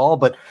overlapped at all,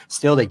 but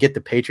still they get the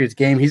Patriots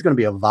game. He's going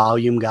to be a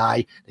volume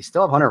guy. They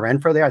still have Hunter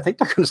Renfrow there. I think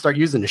they're going to start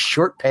using the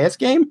short pass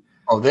game.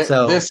 Oh, this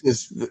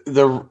is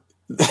the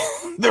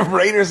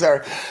Raiders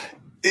are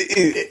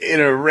in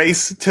a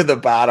race to the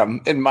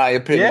bottom, in my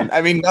opinion. Yeah.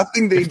 I mean,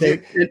 nothing they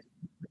did.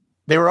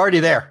 They were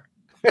already there.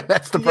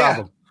 That's the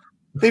problem.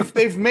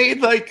 They've made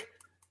like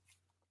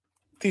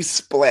these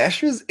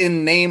splashes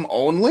in name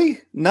only.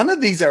 None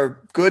of these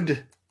are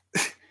good.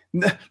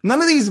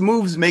 None of these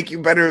moves make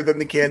you better than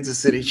the Kansas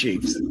City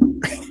Chiefs.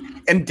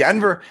 And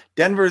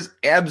Denver's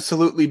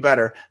absolutely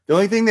better. The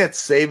only thing that's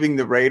saving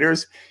the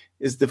Raiders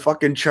is the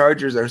fucking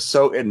Chargers are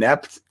so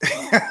inept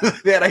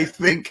that I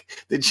think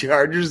the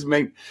Chargers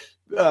may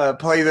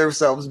play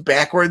themselves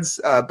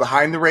backwards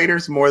behind the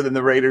Raiders more than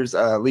the Raiders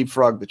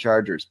leapfrog the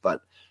Chargers.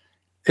 But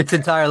it's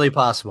entirely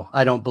possible.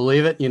 I don't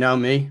believe it.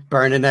 Me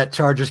burning that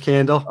Chargers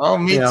candle. Oh,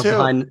 me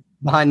too.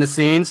 Behind the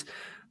scenes.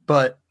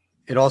 But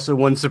it also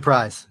wouldn't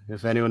surprise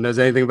if anyone knows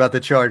anything about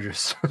the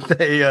Chargers.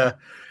 They,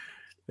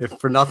 if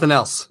for nothing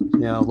else,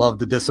 love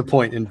to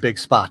disappoint in big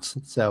spots.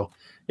 So,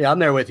 yeah, I'm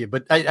there with you,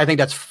 but I think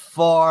that's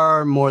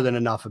far more than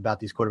enough about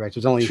these quarterbacks.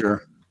 There's only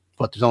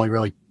there's only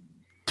really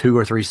 2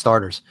 or 3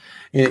 starters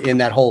in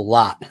that whole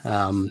lot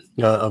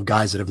of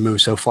guys that have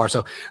moved so far.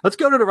 So let's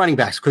go to the running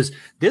backs because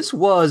this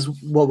was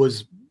what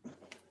was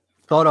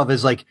thought of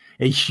as like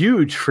a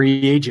huge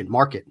free agent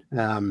market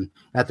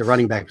at the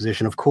running back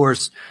position. Of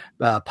course,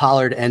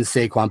 Pollard and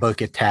Saquon both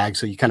get tagged,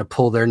 so you kind of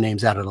pull their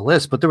names out of the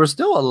list. But there were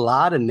still a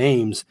lot of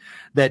names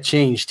that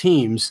changed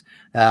teams.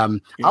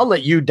 I'll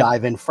let you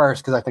dive in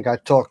first because I think I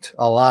talked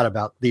a lot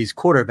about these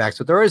quarterbacks,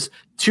 but there is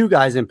 2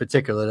 guys in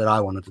particular that I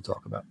wanted to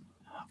talk about.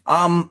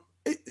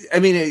 I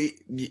mean,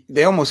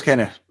 they almost kind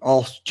of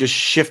all just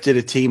shifted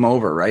a team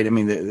over, right? I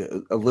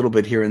mean, a little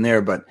bit here and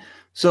there, but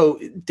so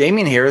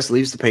Damian Harris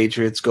leaves the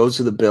Patriots, goes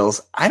to the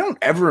Bills. I don't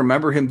ever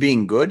remember him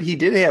being good. He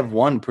did have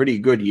one pretty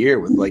good year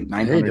with like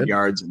 900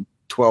 yards and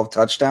 12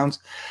 touchdowns.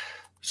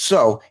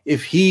 So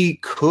if he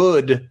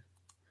could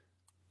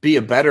be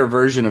a better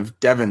version of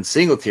Devin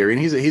Singletary,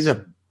 and he's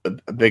a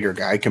bigger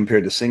guy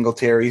compared to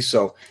Singletary,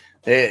 so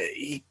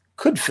he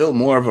could fill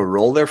more of a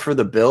role there for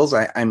the Bills.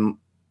 I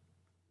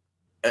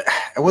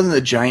wasn't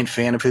a giant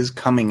fan of his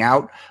coming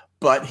out,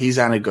 but he's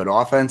on a good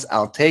offense.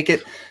 I'll take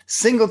it.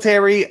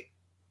 Singletary,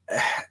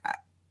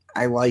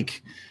 I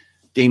like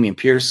Dameon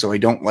Pierce, so I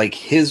don't like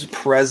his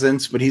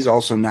presence, but he's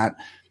also not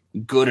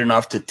good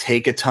enough to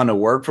take a ton of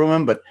work from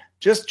him, but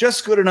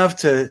just good enough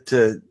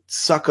to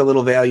suck a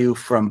little value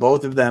from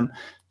both of them.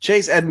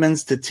 Chase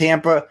Edmonds to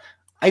Tampa.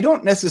 I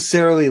don't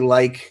necessarily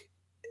like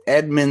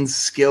Edmonds'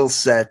 skill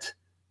set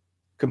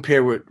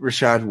compared with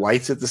Rashad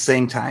White's at the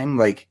same time.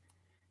 Like,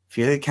 if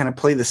you kind of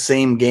play the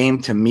same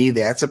game, to me,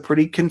 that's a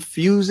pretty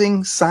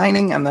confusing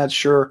signing. I'm not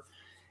sure.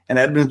 And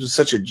Edmonds was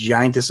such a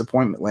giant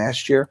disappointment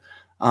last year.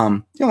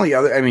 The only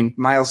other,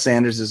 Miles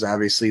Sanders is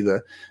obviously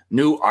the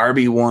new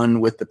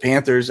RB1 with the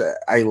Panthers.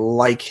 I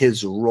like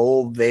his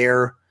role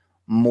there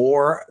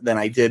more than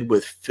I did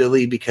with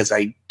Philly because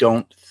I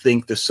don't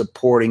think the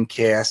supporting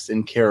cast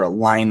in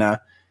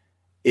Carolina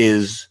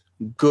is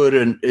good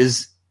and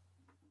is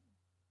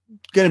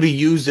going to be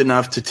used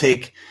enough to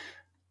take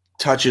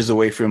touches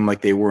away from him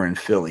like they were in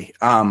Philly.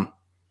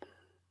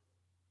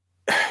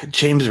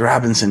 James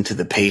Robinson to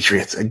the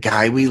Patriots, a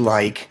guy we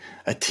like,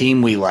 a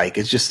team we like.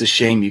 It's just a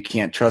shame you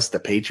can't trust the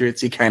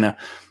Patriots. He kind of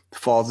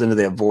falls into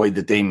that void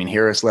that Damian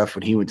Harris left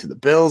when he went to the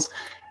Bills.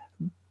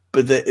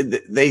 But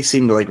they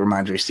seem to like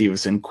Ramondre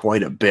Stevenson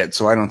quite a bit,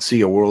 so I don't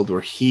see a world where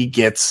he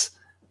gets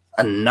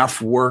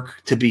enough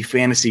work to be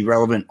fantasy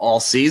relevant all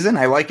season.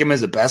 I like him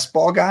as a best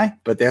ball guy,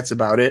 but that's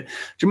about it.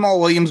 Jamal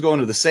Williams going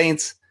to the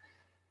Saints.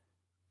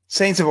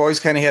 Saints have always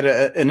kind of had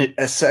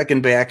a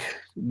second back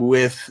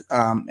with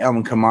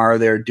Alvin Kamara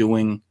there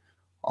doing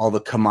all the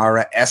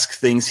Kamara-esque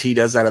things he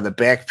does out of the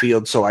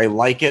backfield, so I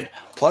like it.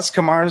 Plus,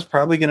 Kamara's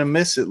probably going to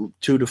miss it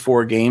 2 to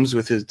 4 games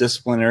with his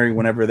disciplinary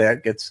whenever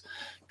that gets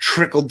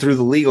trickled through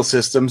the legal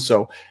system.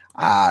 So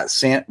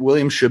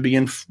Williams should be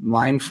in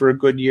line for a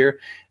good year.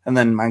 And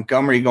then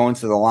Montgomery going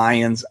to the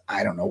Lions.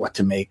 I don't know what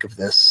to make of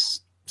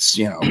this,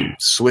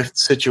 Swift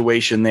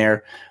situation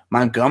there.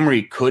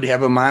 Montgomery could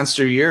have a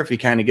monster year if he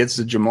kind of gets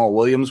the Jamal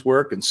Williams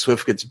work and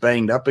Swift gets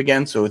banged up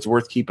again. So it's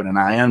worth keeping an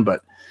eye on,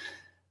 but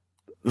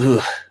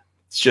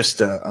it's just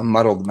a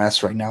muddled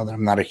mess right now that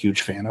I'm not a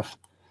huge fan of.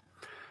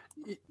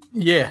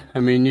 Yeah. I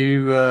mean,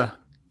 you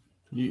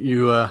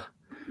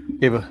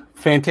gave a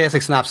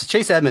fantastic synopsis.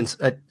 Chase Edmonds,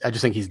 I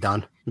just think he's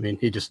done. I mean,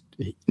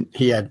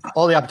 he had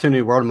all the opportunity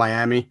in the world in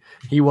Miami.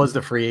 He was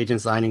the free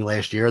agent signing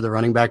last year, the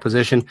running back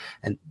position,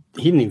 and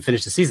he didn't even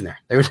finish the season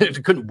there. They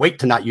couldn't wait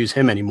to not use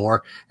him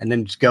anymore and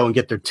then just go and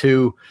get their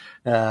two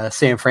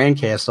San Fran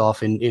cast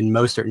off in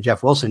Mostert and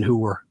Jeff Wilson, who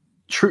were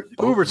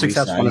uber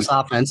successful in this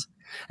offense.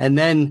 And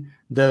then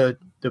the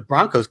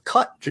Broncos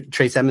cut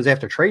Chase Edmonds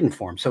after trading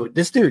for him. So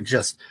this dude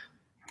just,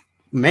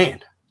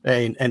 man,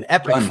 an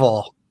epic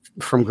fall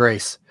from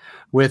grace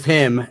with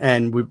him,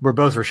 and we're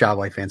both Rachaad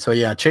White fans. So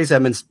yeah, Chase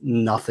Edmonds,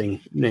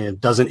 nothing,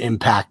 doesn't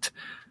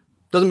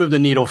move the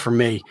needle for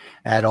me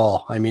at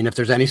all. I mean, if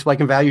there's any spike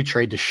in value,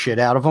 trade the shit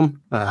out of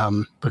him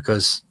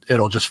because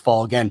it'll just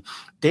fall again.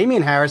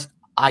 Damian Harris,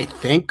 I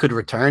think, could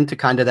return to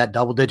kind of that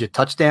double-digit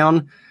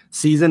touchdown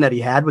season that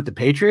he had with the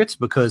Patriots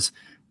because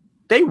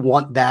they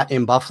want that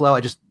in Buffalo.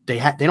 They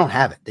don't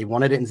have it. They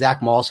wanted it in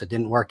Zach Moss. It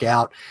didn't work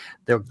out.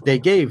 They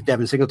gave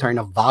Devin Singletary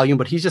enough volume,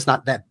 but he's just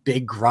not that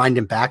big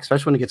grinding back,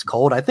 especially when it gets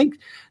cold. I think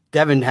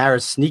Devin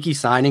Harris, sneaky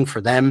signing for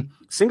them.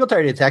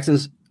 Singletary to the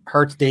Texans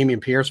hurts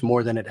Dameon Pierce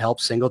more than it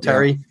helps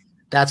Singletary. Yeah.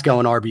 That's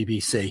going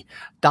RBBC.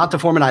 D'Onta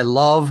Foreman I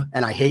love,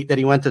 and I hate that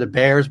he went to the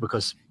Bears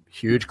because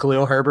huge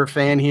Khalil Herbert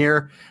fan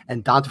here,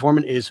 and D'Onta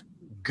Foreman is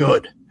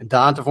good. And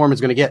D'Onta Foreman is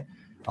going to get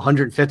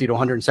 150 to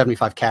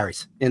 175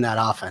 carries in that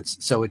offense.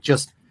 So it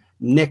just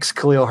nicks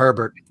Khalil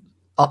Herbert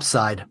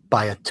upside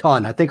by a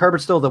ton. I think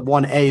Herbert's still the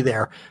 1A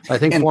there. I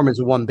think Foreman's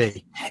a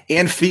 1B.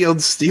 And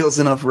Fields steals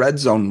enough red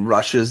zone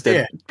rushes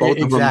that both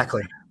of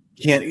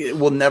them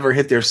will never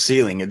hit their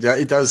ceiling.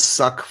 It does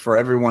suck for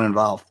everyone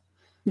involved.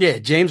 Yeah,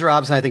 James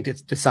Robinson, I think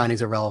the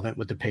signing's irrelevant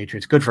with the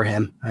Patriots. Good for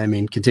him. I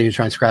mean, continue to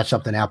try and scratch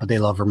something out, but they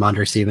love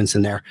Ramondre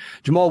Stevenson there.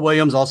 Jamal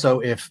Williams also,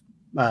 if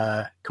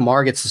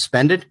Kamara gets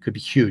suspended, could be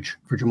huge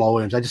for Jamal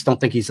Williams. I just don't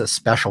think he's a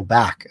special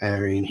back. I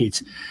mean,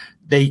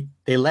 they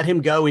let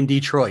him go in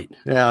Detroit,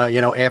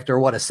 after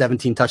a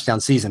 17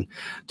 touchdown season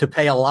to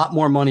pay a lot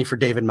more money for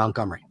David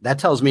Montgomery. That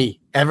tells me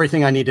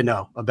everything I need to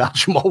know about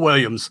Jamal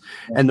Williams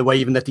and the way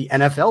even that the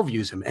NFL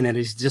views him. And that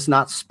he's just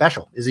not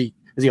special. Is he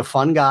a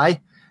fun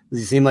guy? Does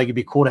he seem like he'd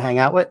be cool to hang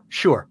out with?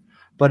 Sure.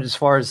 But as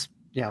far as,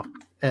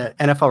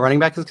 NFL running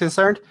back is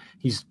concerned,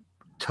 he's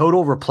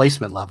total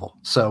replacement level.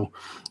 So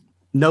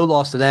no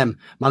loss to them.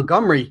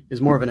 Montgomery is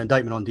more of an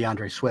indictment on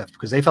DeAndre Swift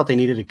because they felt they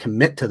needed to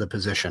commit to the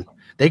position.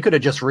 They could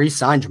have just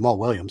re-signed Jamal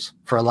Williams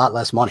for a lot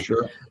less money.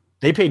 Sure.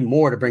 They paid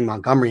more to bring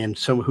Montgomery in,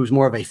 who's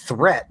more of a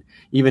threat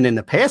even in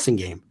the passing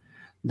game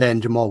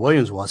than Jamal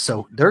Williams was.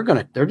 So they're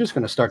just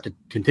gonna start to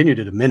continue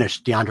to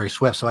diminish DeAndre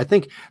Swift. So I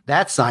think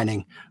that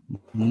signing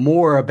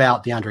more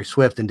about DeAndre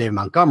Swift than David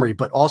Montgomery,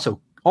 but also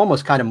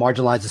almost kind of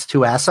marginalizes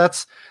two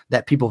assets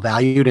that people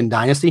valued in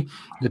Dynasty.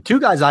 The two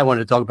guys I wanted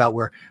to talk about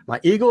were my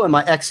Eagle and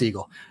my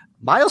ex-Eagle.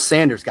 Miles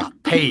Sanders got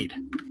paid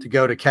to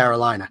go to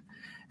Carolina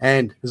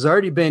and has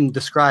already been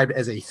described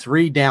as a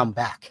 3-down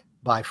back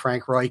by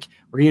Frank Reich,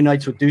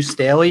 reunites with Deuce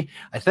Staley.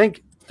 I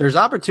think there's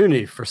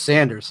opportunity for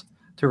Sanders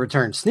to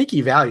return.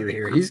 Sneaky value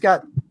here. He's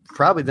got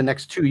probably the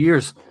next 2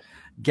 years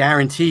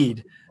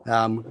guaranteed,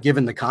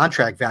 given the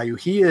contract value.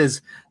 He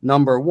is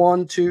number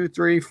 1, 2,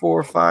 3,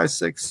 4, 5,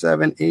 6,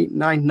 7, 8,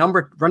 9,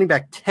 number running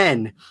back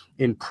 10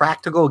 in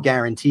practical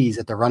guarantees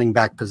at the running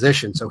back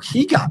position. So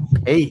he got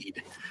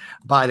paid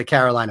by the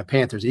Carolina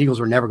Panthers. The Eagles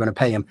were never going to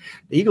pay him.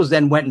 The Eagles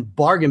then went and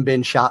bargain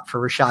bin shop for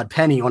Rashad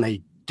Penny on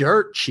a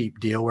dirt cheap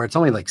deal where it's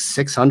only like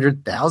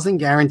 $600,000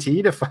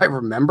 guaranteed, if I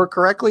remember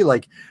correctly,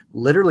 like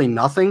literally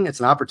nothing. It's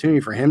an opportunity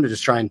for him to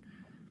just try and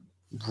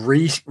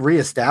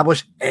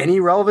reestablish any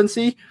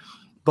relevancy,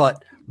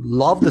 but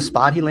love the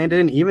spot he landed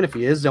in. Even if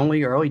he is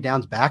only early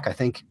downs back, I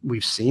think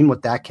we've seen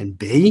what that can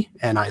be.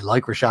 And I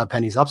like Rashad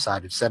Penny's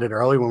upside. I've said it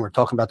earlier when we were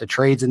talking about the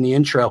trades in the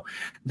intro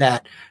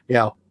that,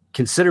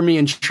 consider me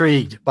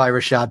intrigued by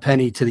Rashad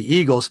Penny to the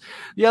Eagles.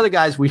 The other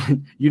guys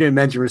you didn't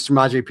mention was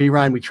Samaje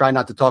Perine. We try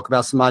not to talk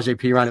about Samaje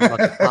Perine as much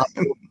as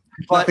possible.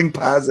 But nothing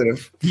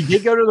positive. He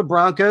did go to the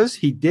Broncos.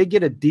 He did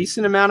get a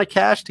decent amount of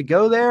cash to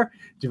go there.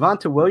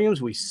 Javonte Williams,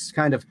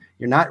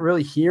 you're not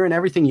really hearing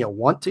everything you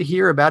want to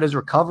hear about his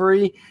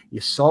recovery.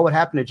 You saw what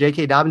happened to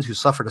J.K. Dobbins, who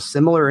suffered a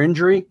similar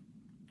injury,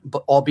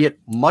 but albeit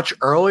much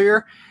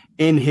earlier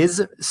in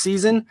his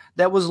season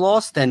that was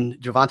lost than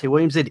Javonte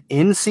Williams did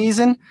in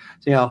season.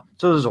 So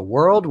there's a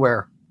world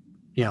where,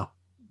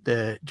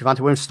 the Javonte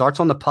Williams starts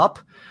on the PUP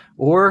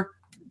or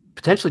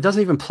potentially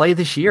doesn't even play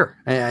this year.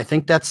 And I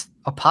think that's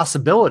a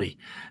possibility.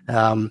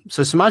 So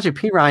Samaje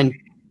Perine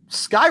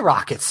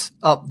skyrockets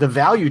up the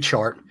value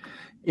chart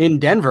in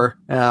Denver,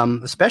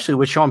 especially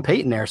with Sean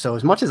Payton there. So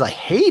as much as I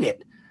hate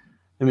it,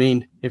 I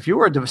mean, if you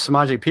were a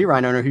Samaje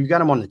Perine owner who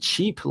got him on the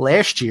cheap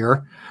last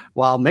year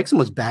while Mixon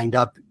was banged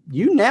up,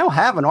 you now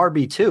have an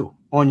RB2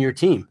 on your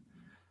team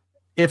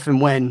if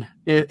and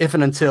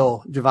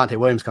until Javonte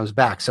Williams comes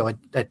back. So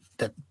that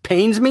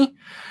pains me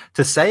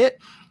to say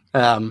it,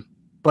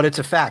 but it's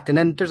a fact. And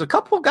then there's a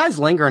couple of guys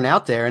lingering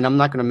out there, and I'm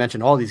not going to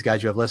mention all these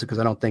guys you have listed because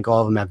I don't think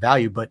all of them have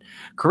value, but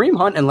Kareem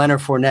Hunt and Leonard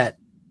Fournette,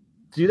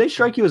 do they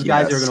strike you as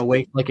guys that are going to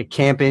wait like a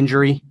camp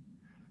injury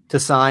to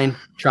sign,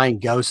 try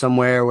and go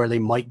somewhere where they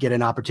might get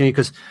an opportunity?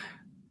 Because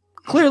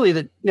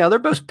clearly they're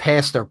both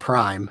past their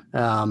prime.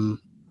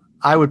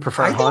 I would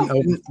prefer Hunt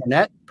over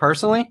Fournette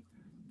personally,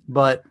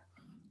 but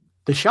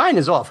the shine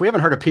is off. We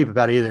haven't heard a peep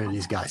about either of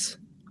these guys,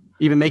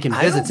 even making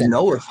visits. I don't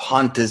know if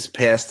Hunt is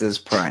past his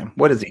prime.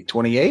 What is he,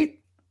 28?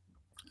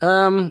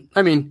 I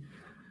mean,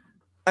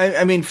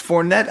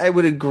 Fournette, I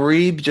would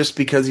agree just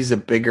because he's a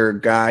bigger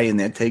guy and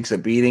that takes a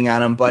beating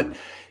on him, but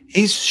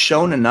he's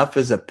shown enough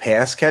as a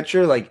pass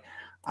catcher. Like,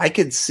 I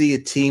could see a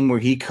team where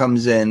he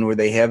comes in where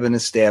they have an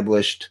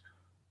established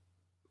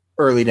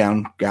early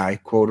down guy,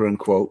 quote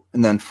unquote,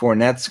 and then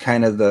Fournette's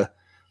kind of the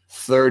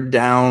third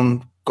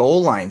down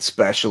goal line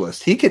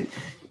specialist. He could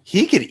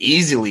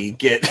easily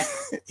get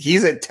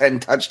he's a 10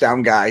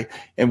 touchdown guy,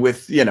 and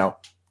with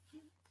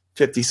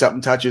 50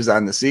 something touches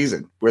on the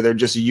season where they're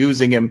just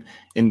using him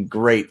in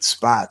great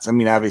spots. I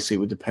mean, obviously it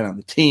would depend on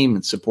the team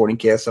and supporting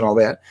cast and all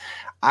that.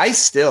 I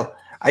still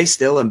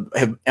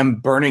am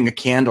burning a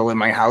candle in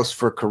my house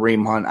for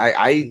Kareem Hunt.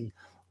 I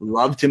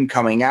loved him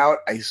coming out.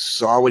 I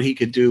saw what he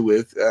could do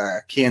with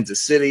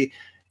Kansas City.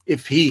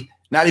 If he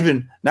not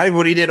even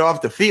what he did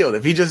off the field,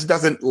 if he just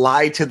doesn't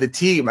lie to the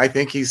team, I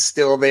think he's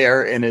still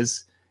there and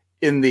is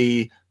in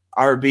the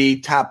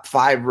RB top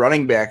 5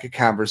 running back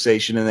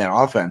conversation in that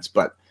offense.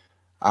 But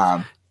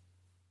yeah,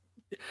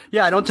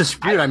 I don't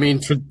dispute. I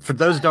mean, for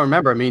those who don't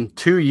remember,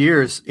 2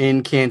 years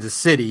in Kansas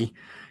City,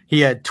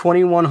 he had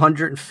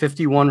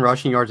 2,151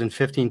 rushing yards and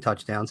 15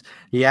 touchdowns.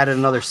 He added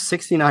another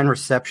 69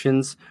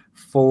 receptions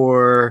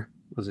for,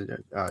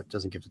 it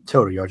doesn't give the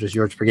total yards, just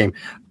yards per game,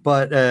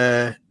 but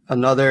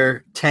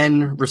another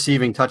 10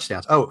 receiving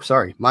touchdowns. Oh,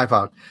 sorry, my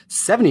fault.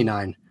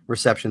 79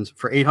 receptions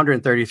for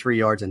 833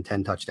 yards and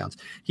 10 touchdowns.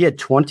 He had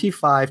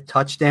 25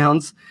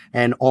 touchdowns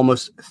and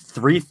almost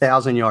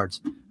 3,000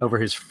 yards over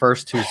his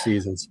first 2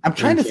 seasons. I'm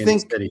trying to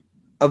think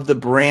of the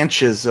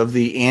branches of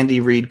the Andy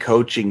Reid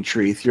coaching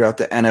tree throughout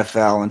the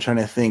NFL and trying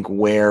to think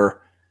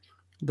where.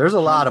 There's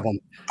a lot of them.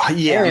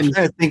 Yeah, I'm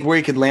trying to think where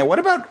he could land. What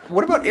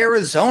about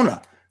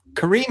Arizona?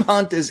 Kareem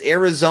Hunt is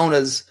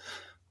Arizona's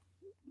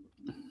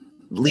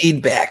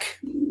lead back.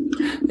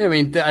 I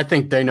mean, I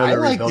think they know they're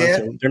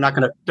rebuilding. They're not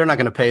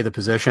going to pay the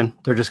position.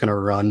 They're just going to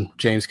run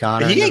James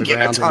Conner. He ain't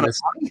getting a ton of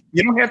money.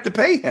 You don't have to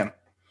pay him.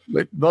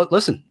 But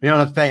listen, you don't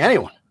have to pay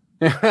anyone.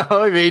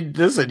 I mean,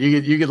 listen,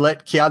 you could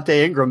let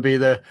Keontae Ingram be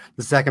the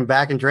second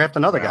back and draft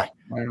another guy.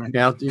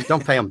 You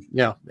don't pay him.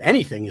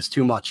 Anything is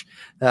too much.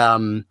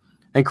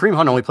 And Kareem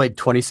Hunt only played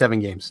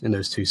 27 games in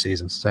those 2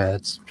 seasons.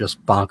 It's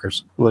just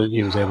bonkers what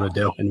he was able to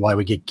do, and why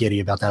we get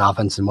giddy about that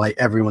offense, and why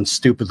everyone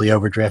stupidly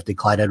overdrafted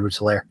Clyde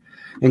Edwards-Helaire,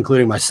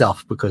 including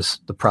myself, because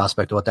the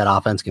prospect of what that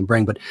offense can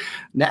bring. But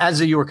as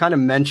you were kind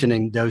of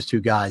mentioning those 2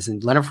 guys,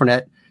 and Leonard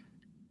Fournette,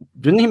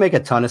 didn't he make a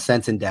ton of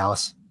sense in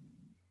Dallas?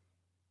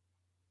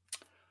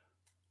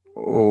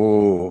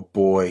 Oh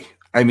boy!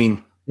 I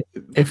mean,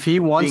 if he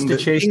wants to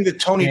chase the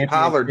Tony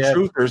Pollard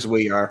truthers,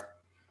 we are.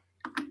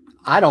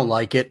 I don't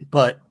like it,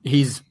 but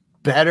he's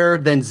better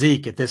than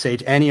Zeke at this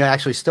age, and he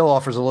actually still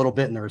offers a little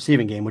bit in the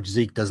receiving game, which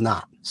Zeke does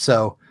not.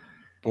 So,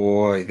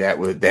 boy,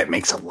 that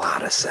makes a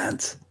lot of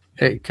sense.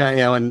 It kind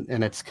of,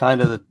 and it's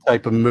kind of the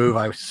type of move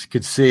I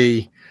could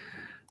see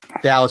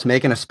Dallas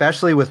making,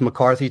 especially with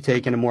McCarthy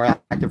taking a more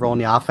active role in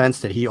the offense,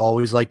 that he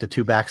always liked the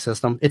 2-back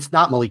system. It's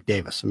not Malik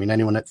Davis. I mean,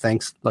 anyone that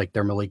thinks like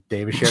they're Malik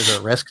Davis shares are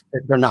at risk,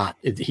 they're not.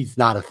 He's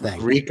not a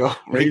thing. Rico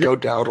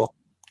Dowdle.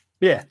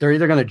 Yeah, they're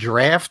either going to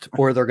draft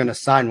or they're going to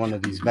sign one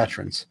of these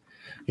veterans,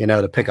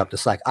 to pick up the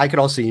slack. I could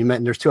also,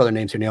 there's 2 other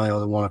names here, the only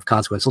other one of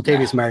consequence.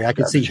 Latavius Murray, I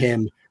could see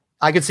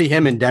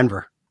him in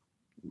Denver.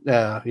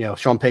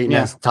 Sean Payton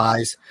has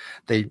ties.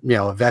 They,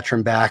 a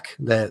veteran back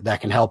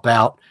that can help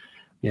out.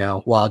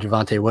 While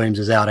Javonte Williams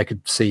is out, I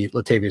could see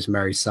Latavius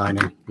Murray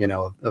signing,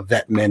 a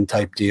vet min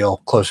type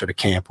deal closer to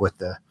camp with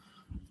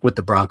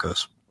the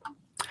Broncos.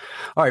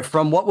 All right,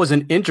 from what was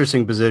an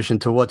interesting position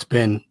to what's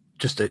been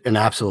just an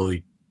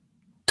absolutely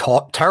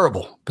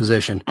terrible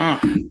position,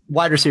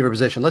 wide receiver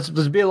position. Let's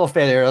be a little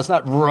fair there. Let's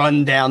not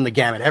run down the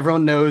gamut.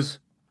 Everyone knows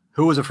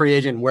who was a free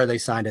agent and where they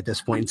signed at this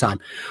point in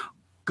time.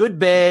 Good,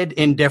 bad,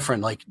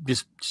 indifferent. Like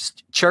just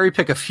cherry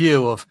pick a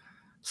few of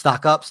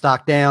stock up,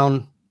 stock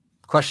down,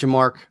 question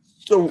mark.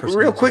 So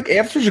real quick,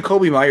 after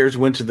Jacoby Myers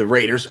went to the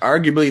Raiders,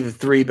 arguably the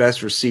 3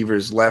 best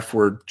receivers left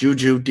were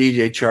Juju,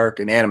 DJ Chark,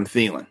 and Adam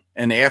Thielen.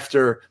 And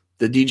after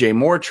the DJ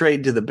Moore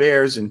trade to the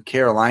Bears and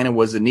Carolina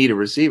was in need of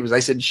receivers, I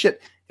said,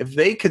 shit, if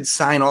they could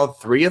sign all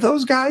 3 of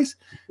those guys,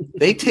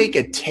 they take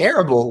a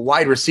terrible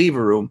wide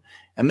receiver room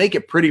and make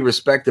it pretty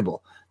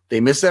respectable. They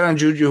missed out on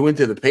Juju, who went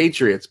to the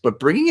Patriots, but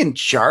bringing in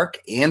Chark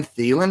and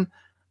Thielen,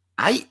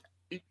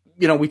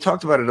 we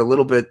talked about it a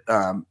little bit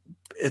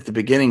at the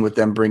beginning with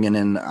them bringing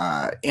in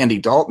Andy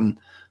Dalton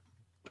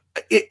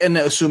and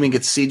assuming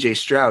it's CJ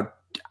Stroud.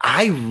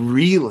 I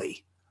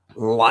really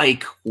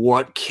like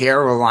what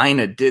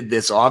Carolina did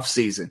this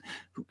offseason.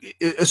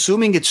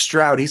 Assuming it's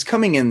Stroud, he's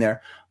coming in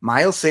there.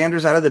 Miles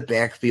Sanders out of the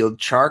backfield,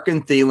 Chark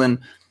and Thielen.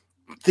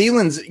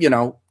 Thielen's,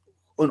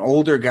 an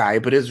older guy,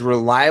 but as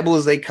reliable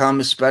as they come,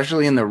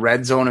 especially in the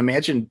red zone.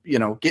 Imagine,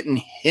 getting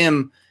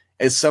him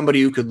as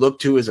somebody who could look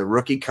to as a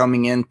rookie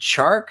coming in.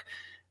 Chark,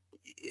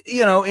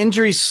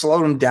 injuries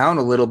slowed him down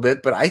a little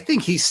bit, but I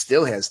think he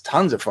still has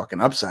tons of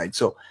fucking upside.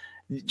 So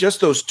just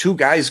those two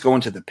guys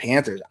going to the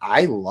Panthers,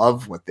 I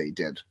love what they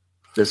did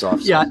this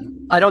offseason. Yeah,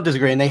 I don't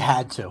disagree, and they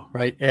had to,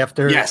 right?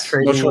 After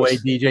trading away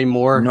DJ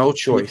Moore. No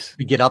choice.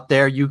 To get up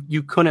there,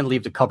 you couldn't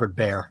leave the cupboard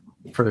bare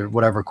for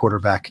whatever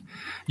quarterback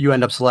you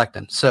end up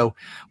selecting. So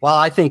while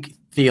I think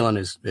Thielen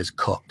is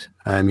cooked,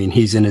 I mean,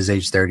 he's in his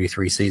age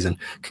 33 season.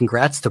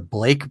 Congrats to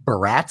Blake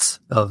Baratz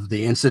of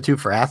the Institute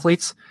for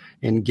Athletes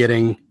in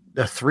getting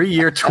a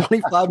 3-year,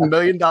 $25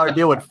 million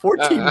deal with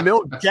 $14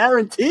 million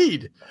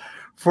guaranteed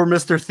for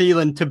Mr.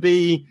 Thielen to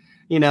be,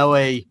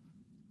 a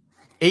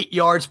 8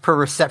 yards per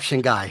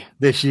reception guy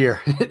this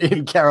year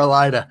in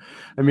Carolina.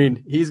 I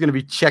mean, he's going to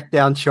be checked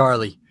down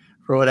Charlie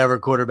for whatever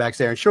quarterback's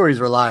there. And sure, he's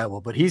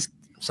reliable, but he's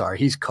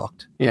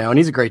cooked, and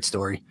he's a great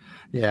story.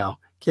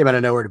 Came out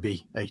of nowhere to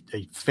be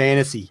a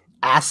fantasy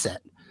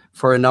asset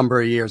for a number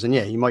of years. And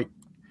he might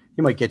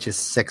get you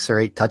 6 or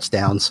 8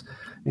 touchdowns,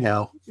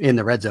 in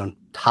the red zone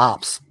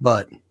tops,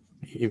 but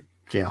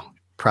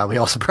probably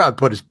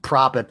put his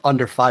prop at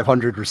under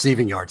 500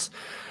 receiving yards.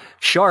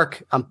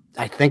 Chark,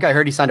 I think I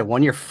heard he signed a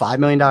 1-year, $5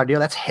 million deal.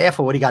 That's half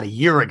of what he got a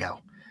year ago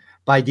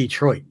by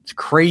Detroit. It's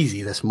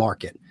crazy, this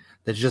market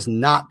that's just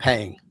not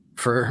paying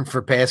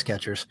for pass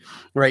catchers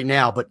right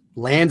now, but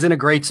lands in a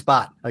great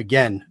spot.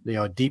 Again,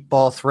 a deep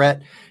ball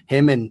threat,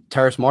 him and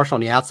Terrace Marshall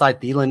on the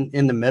outside, Thielen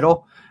in the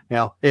middle.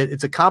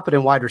 It's a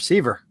competent wide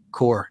receiver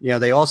core.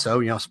 They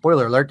also,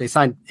 spoiler alert, they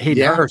signed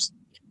Hayden Hurst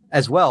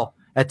as well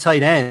at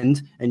tight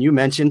end. And you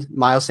mentioned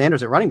Miles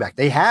Sanders at running back.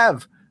 They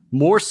have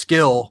more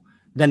skill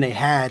than they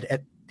had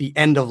at the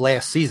end of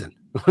last season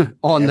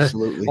on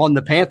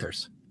the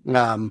Panthers.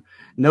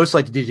 No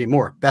slight to DJ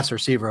Moore, best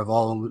receiver of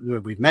all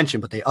we've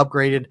mentioned, but they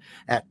upgraded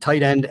at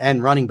tight end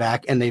and running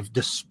back, and they've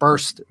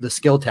dispersed the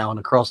skill talent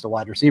across the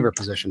wide receiver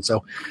position.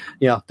 So,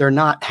 they're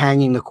not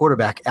hanging the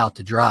quarterback out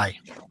to dry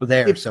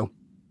there.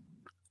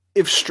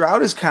 If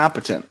Stroud is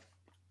competent,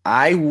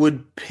 I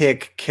would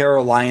pick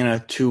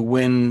Carolina to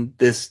win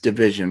this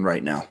division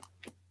right now.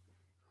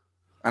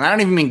 And I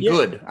don't even mean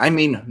good. I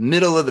mean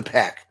middle of the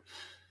pack.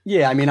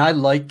 Yeah, I mean, I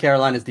like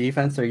Carolina's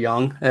defense. They're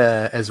young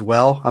as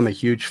well. I'm a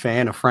huge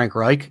fan of Frank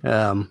Reich.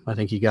 I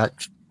think he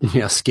got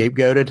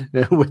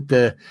scapegoated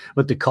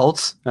with the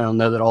Colts. I don't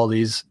know that all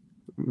these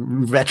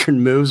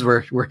veteran moves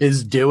were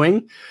his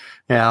doing.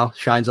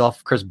 Shines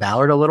off Chris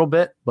Ballard a little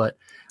bit, but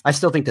I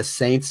still think the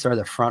Saints are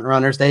the front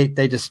runners. They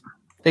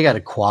got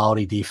a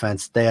quality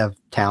defense. They have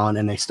talent,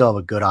 and they still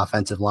have a good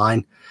offensive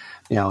line.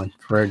 And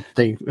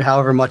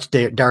however much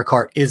Derek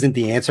Carr isn't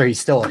the answer, he's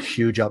still a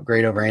huge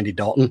upgrade over Andy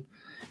Dalton,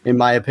 in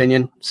my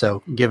opinion.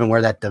 So given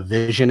where that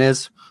division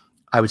is,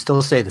 I would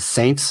still say the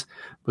Saints,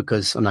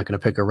 because I'm not going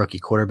to pick a rookie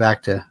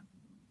quarterback to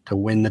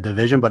win the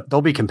division, but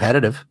they'll be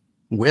competitive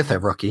with a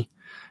rookie,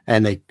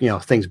 and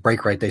things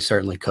break right. They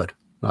certainly could.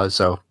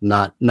 So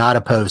not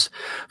opposed.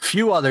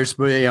 Few others,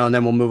 but, and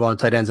then we'll move on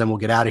to tight ends and we'll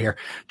get out of here.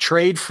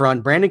 Trade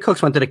front. Brandon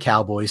Cooks went to the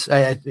Cowboys.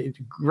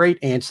 Great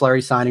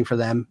ancillary signing for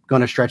them.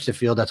 Going to stretch the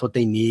field. That's what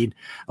they need.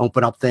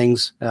 Open up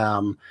things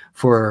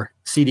for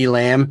CeeDee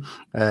Lamb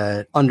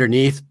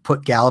underneath.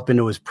 Put Gallup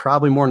into his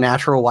probably more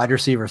natural wide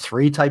receiver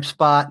 3 type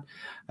spot.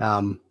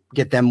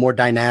 Get them more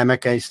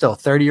dynamic. He's still a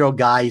 30-year-old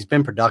guy. He's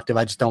been productive.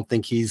 I just don't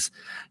think he's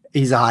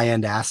a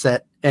high-end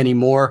asset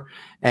anymore.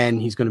 And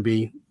he's going to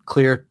be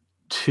clear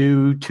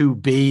to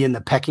be in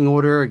the pecking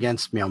order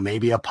against,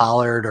 maybe a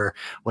Pollard or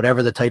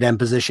whatever the tight end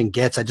position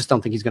gets. I just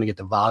don't think he's going to get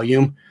the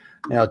volume,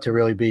 to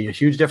really be a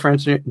huge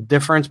difference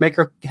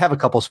maker. Have a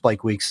couple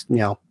spike weeks,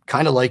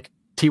 kind of like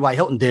T.Y.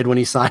 Hilton did when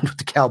he signed with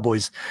the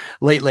Cowboys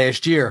late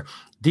last year.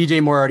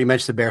 DJ Moore already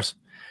mentioned the Bears.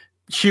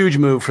 Huge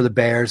move for the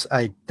Bears.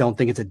 I don't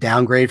think it's a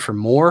downgrade for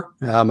Moore.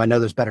 I know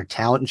there's better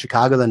talent in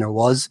Chicago than there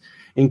was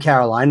in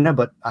Carolina,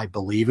 but I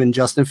believe in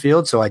Justin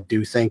Fields, so I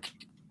do think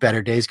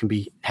better days can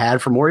be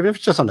had for Moore, even if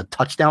it's just on the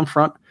touchdown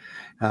front.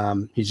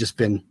 He's just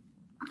been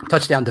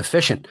touchdown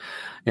deficient,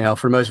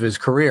 for most of his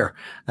career.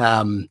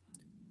 The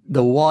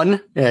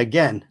one,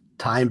 again,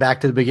 tying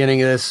back to the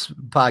beginning of this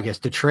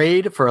podcast, the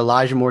trade for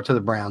Elijah Moore to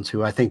the Browns,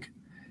 who I think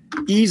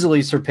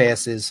easily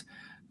surpasses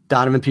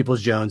Donovan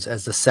Peoples-Jones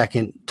as the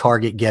second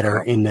target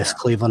getter in this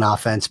Cleveland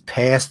offense,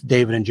 past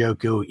David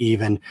Njoku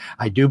even.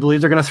 I do believe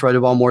they're going to throw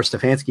the ball more.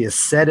 Stefanski has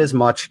said as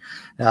much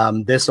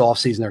this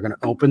offseason. They're going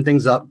to open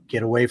things up,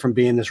 get away from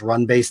being this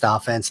run-based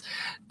offense.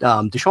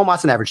 Deshaun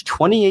Watson averaged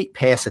 28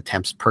 pass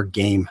attempts per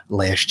game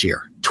last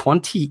year.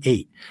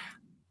 28.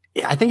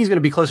 I think he's going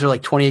to be closer to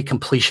like 28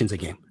 completions a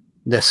game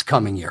this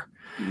coming year.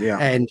 Yeah.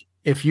 And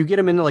if you get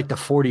him into like the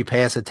 40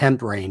 pass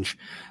attempt range,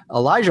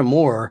 Elijah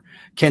Moore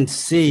can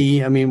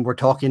see, I mean, we're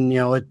talking,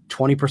 a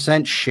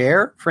 20%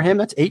 share for him.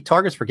 That's 8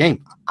 targets per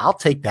game. I'll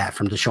take that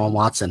from Deshaun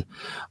Watson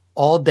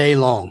all day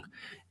long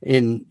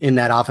in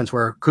that offense,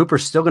 where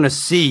Cooper's still going to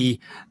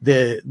see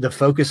the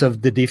focus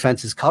of the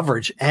defense's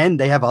coverage, and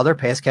they have other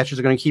pass catchers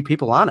that are going to keep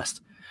people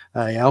honest,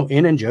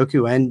 in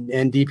Njoku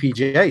and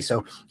DPJ.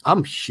 So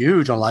I'm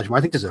huge on Elijah Moore.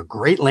 I think this is a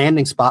great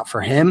landing spot for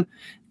him.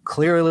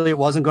 Clearly, it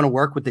wasn't going to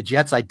work with the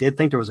Jets. I did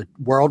think there was a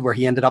world where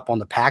he ended up on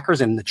the Packers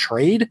in the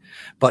trade,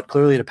 but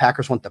clearly the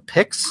Packers want the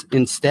picks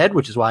instead,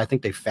 which is why I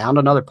think they found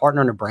another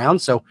partner in the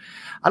Browns. So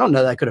I don't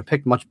know that I could have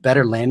picked a much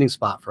better landing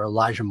spot for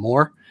Elijah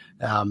Moore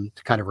to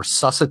kind of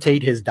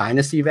resuscitate his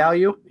dynasty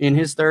value in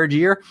his third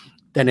year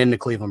than in the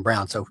Cleveland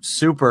Browns. So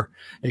super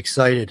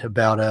excited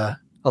about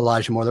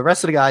Elijah Moore. The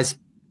rest of the guys,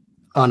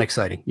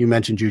 unexciting. You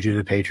mentioned Juju to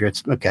the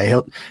Patriots. Okay,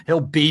 he'll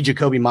be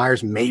Jacoby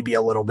Myers, maybe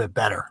a little bit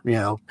better.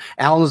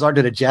 Allen Lazard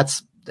to the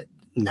Jets.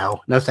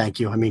 No, thank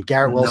you. I mean,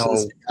 Garrett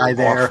Wilson's the guy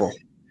there. Awful.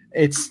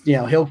 It's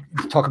he'll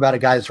talk about a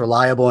guy that's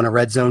reliable and a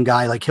red zone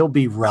guy. Like, he'll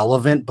be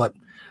relevant, but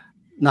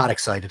not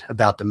excited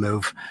about the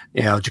move.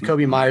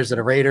 Jacoby Myers to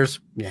the Raiders.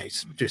 Yeah,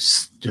 he's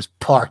just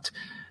parked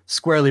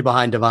squarely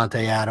behind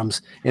Devontae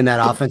Adams in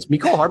that offense.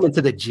 Mecole Hardman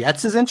to the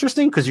Jets is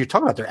interesting because you're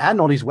talking about they're adding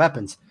all these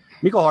weapons.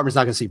 Mecole Hardman's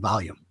not going to see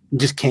volume. You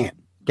just can't.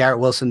 Garrett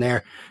Wilson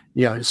there,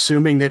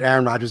 assuming that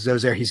Aaron Rodgers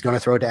goes there, he's going to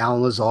throw it to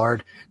Allen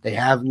Lazard. They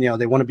have,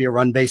 they want to be a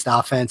run-based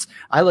offense.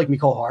 I like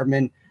Mecole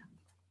Hardman.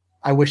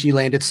 I wish he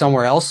landed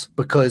somewhere else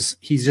because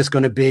he's just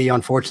going to be,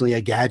 unfortunately,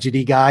 a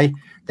gadgety guy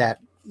that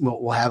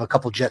will have a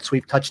couple jet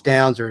sweep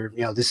touchdowns or,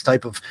 this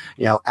type of,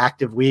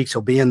 active weeks.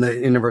 He'll be in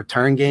the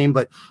return game,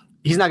 but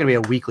he's not going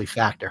to be a weekly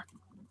factor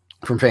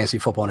from fantasy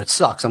football, and it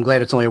sucks. I'm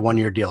glad it's only a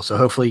 1-year deal. So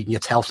hopefully he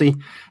gets healthy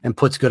and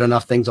puts good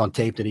enough things on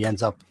tape that he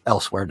ends up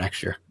elsewhere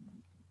next year.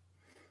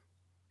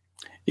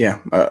 Yeah.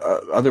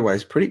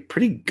 Otherwise,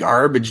 pretty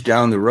garbage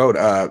down the road.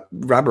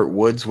 Robert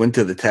Woods went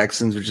to the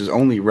Texans, which is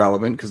only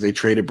relevant because they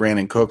traded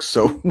Brandon Cooks.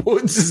 So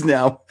Woods is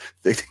now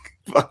the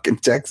fucking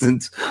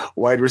Texans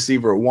wide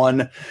receiver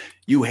 1.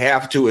 You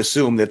have to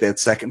assume that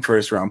second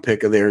first round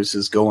pick of theirs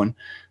is going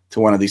to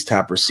one of these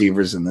top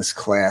receivers in this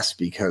class,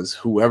 because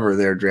whoever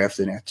they're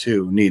drafting at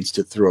 2 needs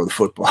to throw the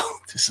football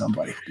to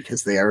somebody,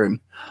 because they are in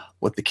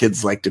what the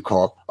kids like to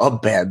call a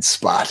bad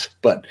spot.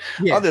 But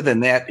other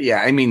than that,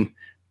 I mean,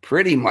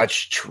 pretty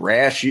much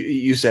trash.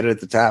 You said it at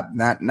the top.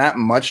 Not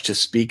much to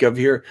speak of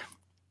here.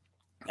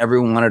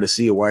 Everyone wanted to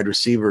see a wide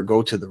receiver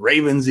go to the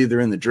Ravens, either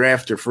in the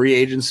draft or free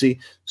agency.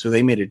 So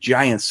they made a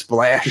giant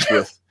splash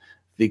with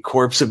the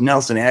corpse of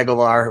Nelson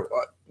Aguilar,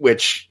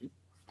 which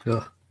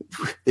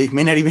they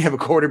may not even have a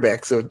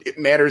quarterback, so it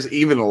matters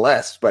even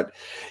less. But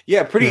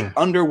pretty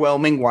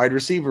underwhelming wide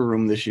receiver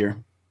room this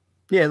year.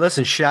 Yeah,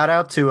 listen, shout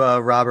out to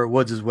Robert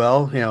Woods as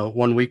well.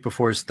 1 week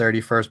before his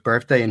 31st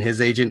birthday, and his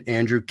agent,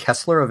 Andrew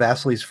Kessler of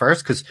Ashley's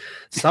First, because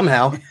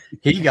somehow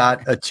he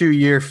got a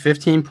 2-year,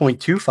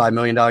 $15.25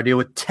 million deal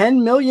with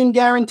 $10 million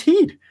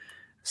guaranteed.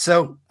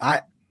 So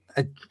I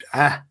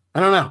don't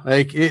know.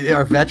 Like,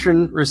 are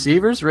veteran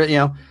receivers,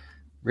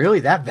 really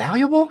that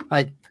valuable?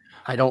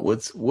 I don't.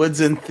 Woods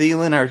and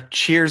Thielen are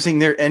cheersing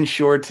their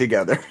ensure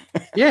together.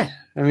 Yeah.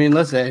 I mean,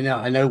 listen,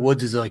 I know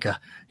Woods is like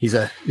he's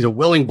a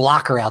willing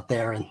blocker out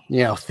there, and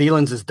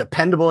Thielen's as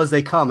dependable as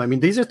they come. I mean,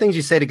 these are things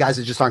you say to guys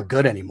that just aren't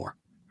good anymore,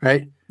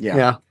 right?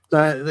 Yeah.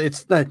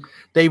 It's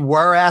they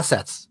were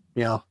assets,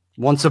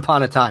 once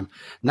upon a time,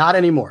 not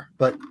anymore.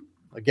 But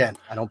again,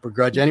 I don't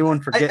begrudge anyone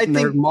for getting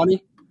their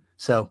money.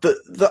 So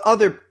the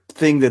other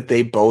thing that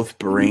they both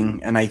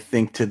bring, and I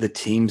think to the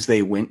teams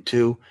they went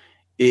to,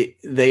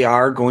 they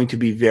are going to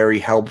be very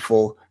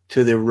helpful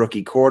to their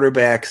rookie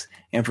quarterbacks,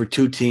 and for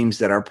 2 teams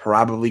that are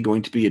probably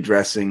going to be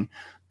addressing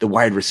the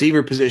wide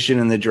receiver position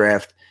in the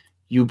draft,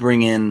 you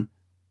bring in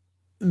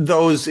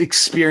those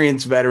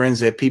experienced veterans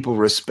that people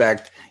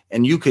respect,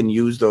 and you can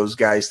use those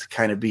guys to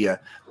kind of be a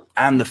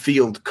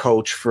on-the-field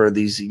coach for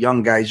these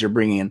young guys you're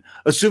bringing in,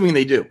 assuming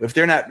they do. If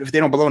they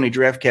don't blow any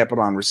draft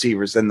capital on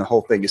receivers, then the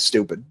whole thing is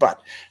stupid.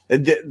 But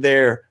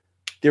they're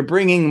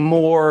bringing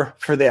more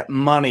for that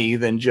money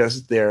than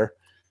just their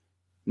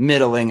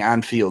middling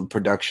on-field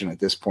production at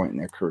this point in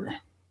their career.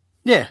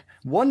 Yeah.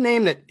 One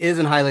name that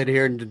isn't highlighted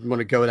here and didn't want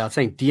to go without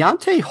saying,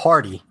 Deontay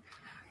Hardy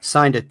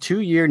signed a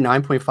 2-year,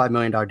 $9.5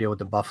 million deal with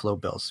the Buffalo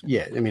Bills.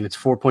 Yeah, I mean, it's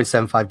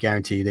 4.75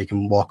 guarantee. They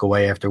can walk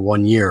away after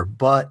 1 year.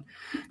 But,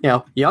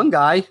 young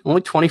guy,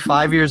 only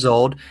 25 years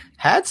old,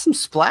 had some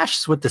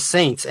splashes with the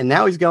Saints, and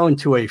now he's going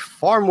to a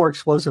far more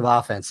explosive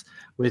offense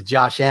with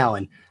Josh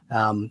Allen.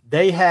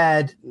 They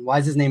had, why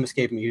is his name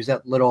escaping me? He was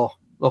that little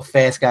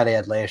fast guy they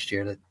had last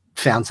year that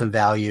found some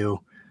value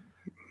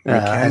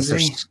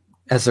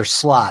as their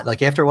slot.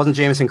 Like, after it wasn't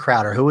Jamison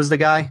Crowder, who was the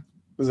guy?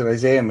 Was it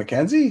Isaiah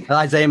McKenzie?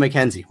 Isaiah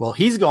McKenzie. Well,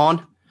 he's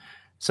gone.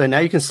 So now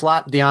you can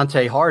slot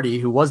Deontay Hardy,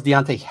 who was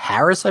Deontay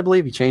Harris, I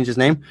believe. He changed his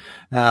name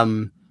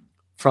from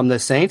the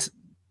Saints.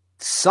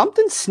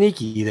 Something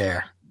sneaky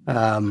there.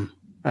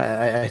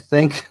 I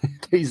think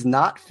he's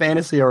not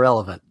fantasy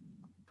irrelevant.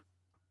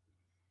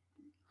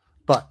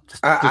 But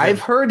I've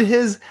heard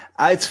his.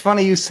 It's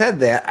funny you said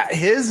that.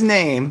 His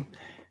name,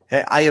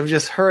 I have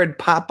just heard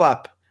pop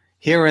up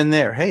here and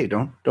there. Hey,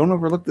 don't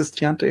overlook this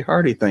Deontay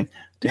Hardy thing.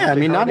 Yeah, I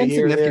mean, not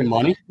insignificant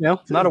money.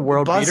 Not a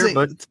world beater,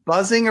 but it's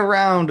buzzing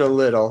around a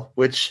little,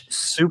 which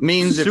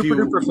means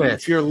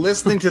if you're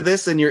listening to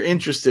this and you're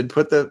interested,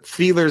 put the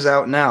feelers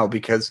out now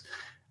because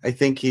I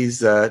think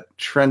he's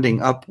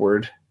trending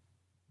upward.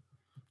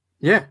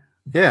 Yeah.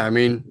 I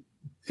mean,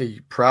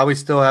 you probably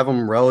still have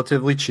him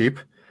relatively cheap.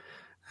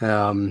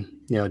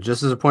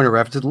 Just as a point of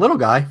reference, a little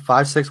guy,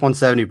 5'6",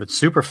 170, but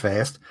super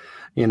fast.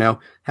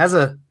 Has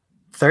a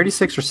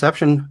 36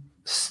 reception,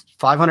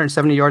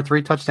 570-yard,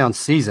 3-touchdown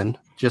season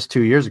just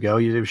 2 years ago.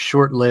 He was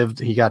short-lived.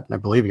 I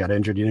believe he got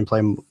injured. He didn't play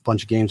a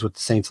bunch of games with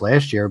the Saints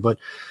last year, but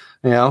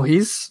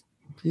he's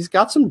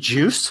got some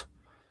juice,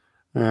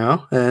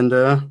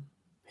 and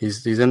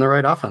he's in the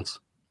right offense.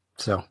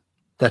 So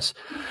that's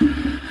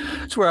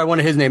where I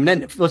wanted his name.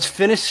 And then let's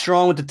finish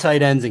strong with the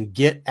tight ends and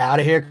get out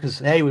of here because,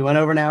 hey, we went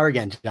over an hour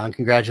again, John.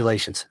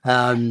 Congratulations.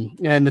 And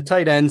the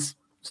tight ends,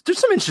 there's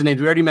some interesting names.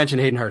 We already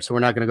mentioned Hayden Hurst, so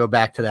we're not going to go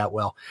back to that.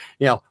 Well,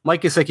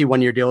 Mike Gesicki,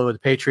 1-year deal with the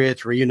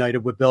Patriots,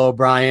 reunited with Bill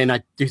O'Brien.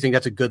 I do think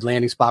that's a good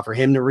landing spot for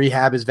him to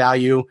rehab his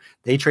value.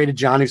 They traded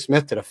Jonnu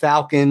Smith to the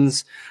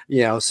Falcons,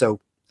 so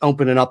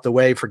opening up the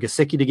way for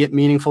Gesicki to get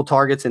meaningful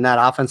targets in that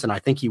offense, and I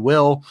think he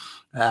will.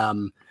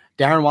 Darren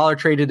Waller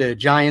traded to the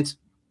Giants.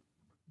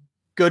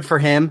 Good for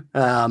him.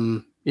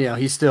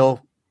 He's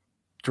still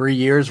 3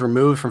 years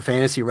removed from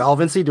fantasy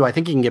relevancy. Do I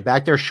think he can get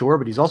back there? Sure,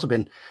 but he's also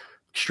been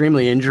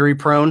extremely injury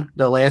prone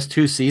the last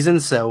 2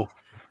 seasons. So,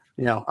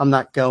 I'm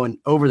not going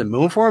over the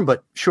moon for him,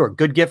 but sure,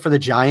 good gift for the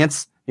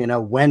Giants.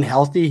 When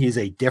healthy, he's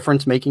a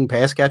difference-making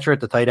pass catcher at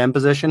the tight end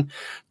position.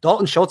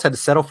 Dalton Schultz had to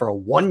settle for a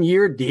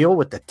 1-year deal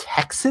with the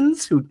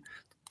Texans, who,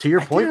 to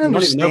your point, I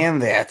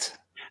understand that.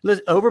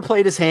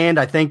 Overplayed his hand.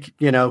 I think,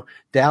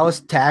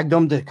 Dallas tagged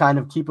him to kind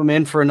of keep him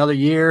in for another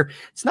year.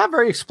 It's not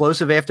very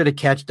explosive after the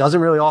catch,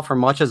 doesn't really offer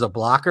much as a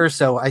blocker.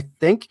 So I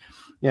think,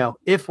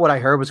 if what I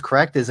heard was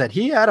correct, is that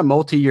he had a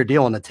multi-year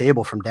deal on the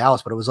table from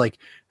Dallas, but it was like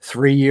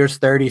 3 years,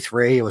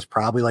 33. It was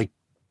probably like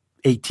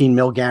 18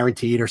 mil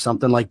guaranteed or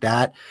something like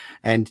that.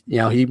 And,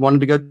 he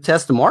wanted to go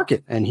test the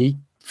market, and he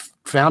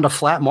found a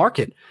flat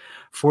market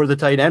for the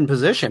tight end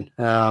position.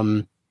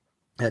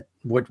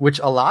 Which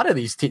a lot of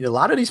these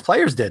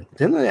players did.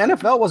 The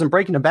NFL wasn't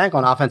breaking the bank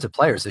on offensive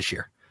players this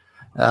year,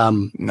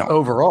 no,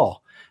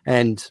 overall.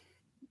 And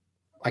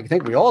I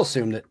think we all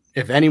assumed that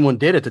if anyone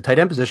did at the tight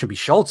end position, it'd be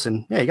Schultz.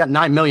 And he got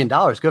 $9 million.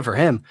 Good for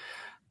him.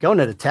 Going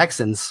to the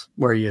Texans,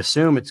 where you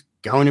assume it's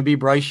going to be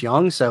Bryce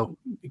Young, so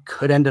it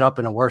could end up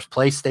in a worse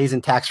place. Stays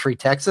in tax-free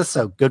Texas,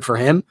 so good for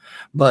him.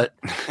 But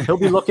he'll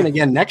be looking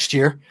again next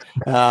year.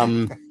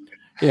 The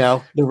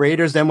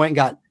Raiders then went and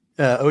got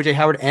O.J.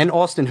 Howard and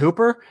Austin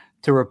Hooper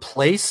to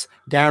replace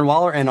Darren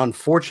Waller, and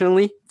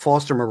unfortunately,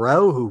 Foster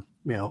Moreau, who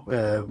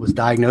was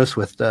diagnosed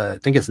with I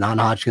think it's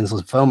non-Hodgkin's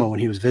lymphoma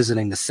when he was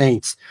visiting the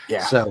Saints.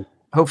 Yeah. So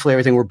hopefully,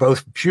 everything. We're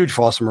both huge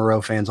Foster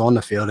Moreau fans on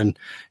the field, and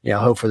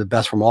hope for the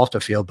best from off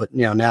the field. But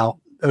now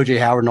O.J.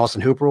 Howard and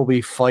Austin Hooper will be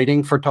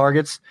fighting for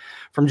targets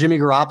from Jimmy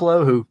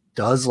Garoppolo, who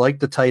does like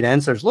the tight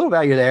ends. There's a little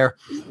value there.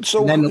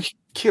 So while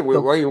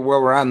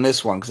we're on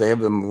this one, because I have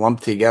them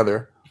lumped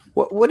together.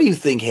 What do you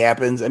think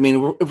happens? I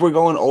mean, if we're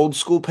going old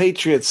school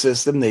Patriot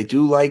system, they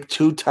do like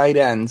 2 tight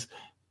ends.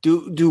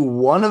 Do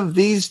one of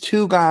these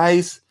 2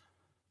 guys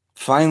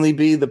finally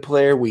be the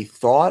player we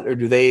thought, or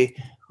do they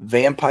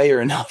vampire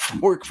enough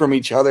work from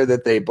each other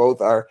that they both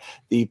are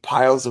the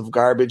piles of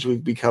garbage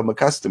we've become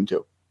accustomed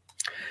to?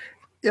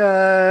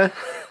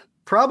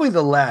 Probably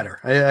the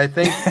latter. I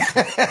think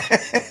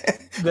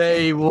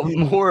they will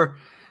more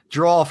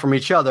draw from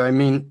each other. I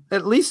mean,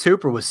 at least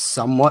Hooper was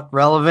somewhat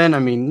relevant. I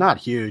mean, not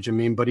huge. I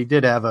mean, but he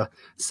did have a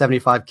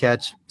 75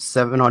 catch,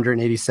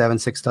 787,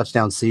 6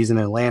 touchdown season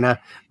in Atlanta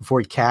before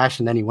he cashed.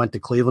 And then he went to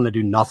Cleveland to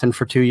do nothing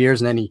for 2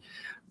 years. And then he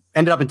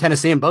ended up in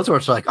Tennessee, and both of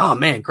us were like, oh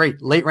man,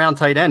 great late round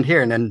tight end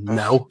here. And then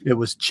no, it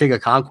was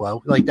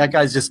Chigakonkwo. Like that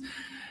guy's just,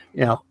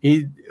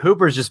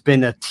 Hooper's just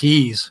been a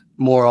tease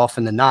more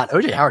often than not.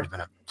 O.J. Howard's been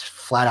a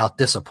flat out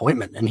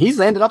disappointment, and he's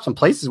landed up some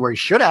places where he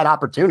should have had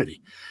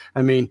opportunity.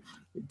 I mean,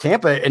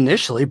 Tampa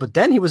initially, but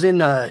then he was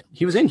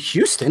in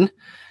Houston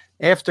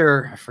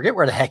after I forget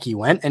where the heck he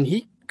went, and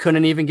he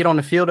couldn't even get on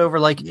the field over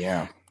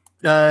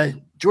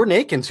Jordan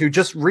Akins, who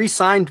just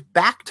re-signed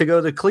back to go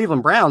to the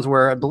Cleveland Browns,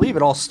 where I believe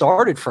it all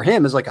started for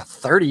him as like a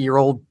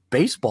 30-year-old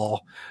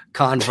baseball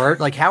convert.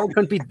 Like Howard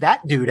couldn't beat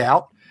that dude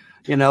out,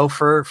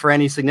 for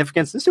any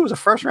significance. This dude was a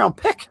first-round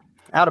pick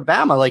out of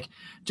Bama. Like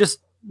just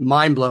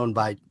mind blown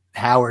by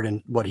Howard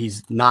and what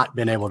he's not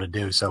been able to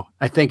do. So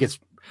I think it's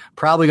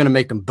probably going to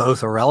make them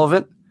both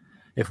irrelevant.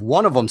 If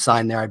one of them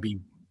signed there, I'd be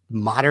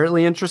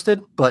moderately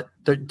interested. But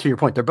to your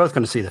point, they're both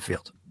going to see the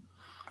field.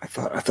 I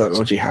thought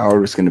OJ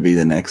Howard was going to be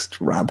the next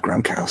Rob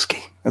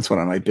Gronkowski. That's one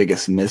of my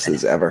biggest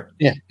misses ever.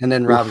 Yeah, and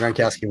then Rob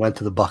Gronkowski went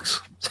to the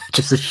Bucks,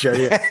 just to show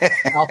you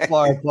how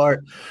far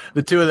apart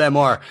the two of them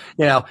are.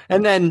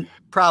 And then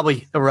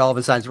probably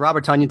irrelevant signs.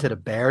 Robert Tonyan to the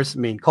Bears. I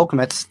mean, Cole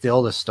Kmet's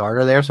still the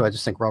starter there, so I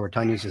just think Robert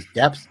Tonyan's just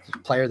depth,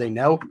 player they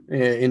know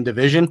in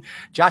division.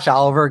 Josh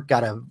Oliver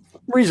got a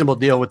reasonable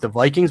deal with the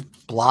Vikings,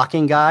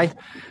 blocking guy,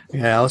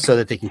 so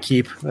that they can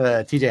keep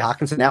TJ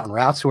Hawkinson out in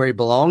routes where he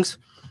belongs.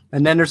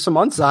 And then there's some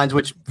unsigns,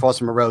 which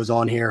Foster Moreau's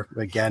on here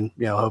again.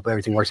 Hope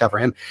everything works out for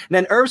him. And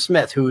then Irv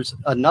Smith, who's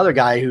another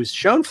guy who's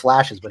shown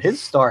flashes, but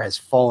his star has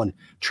fallen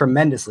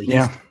tremendously.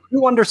 Yeah. He's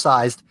too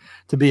undersized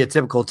to be a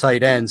typical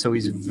tight end, so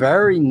he's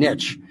very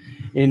niche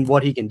in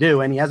what he can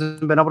do, and he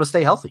hasn't been able to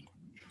stay healthy.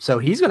 So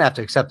he's going to have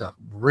to accept a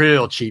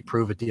real cheap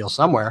prove-it deal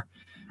somewhere.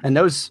 And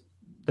those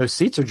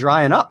seats are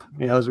drying up,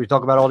 as we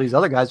talk about all these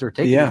other guys who are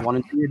taking 1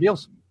 and 2 year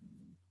deals.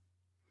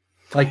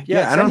 I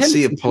don't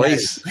see a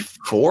place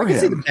for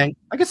him.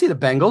 I can see the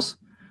Bengals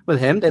with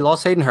him. They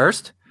lost Hayden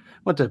Hurst,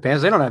 went to the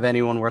Panthers. They don't have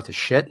anyone worth a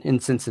shit in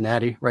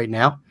Cincinnati right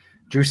now.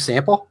 Drew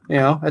Sample,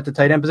 at the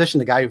tight end position,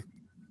 the guy who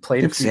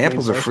played.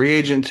 Sample's a free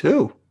agent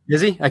too.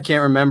 Is he? I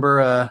can't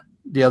remember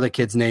the other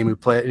kid's name who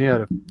played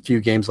a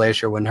few games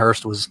last year when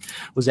Hurst was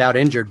out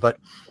injured. But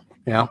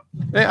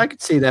I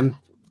could see them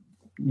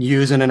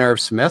using an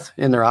Irv Smith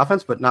in their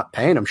offense, but not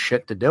paying him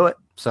shit to do it.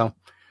 So.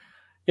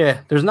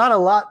 Yeah, there's not a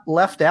lot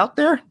left out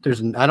there.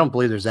 I don't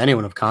believe there's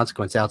anyone of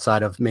consequence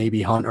outside of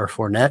maybe Hunt or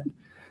Fournette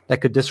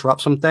that could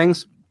disrupt some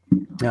things.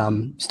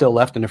 Still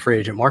left in the free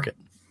agent market.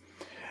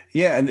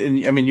 Yeah, and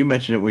I mean, you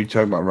mentioned it when you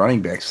talk about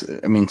running backs.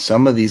 I mean,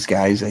 some of these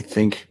guys, I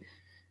think,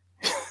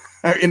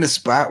 are in a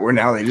spot where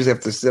now they just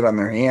have to sit on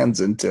their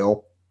hands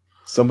until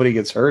somebody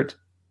gets hurt.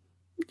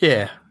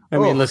 Yeah, I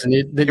mean, listen,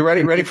 you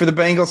ready for the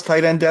Bengals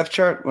tight end depth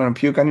chart? Want to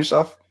puke on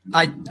yourself?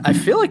 I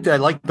feel like I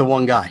like the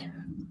one guy.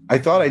 I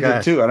thought I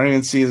did too. I don't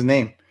even see his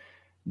name.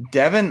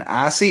 Devin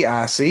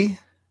Asiasi.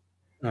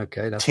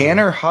 Okay. That's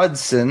Tanner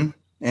Hudson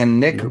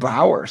and Nick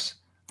Bowers.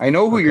 I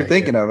know who you're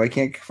thinking of. I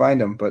can't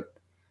find him, but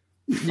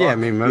I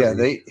mean,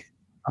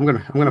 I'm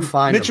gonna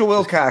find Mitchell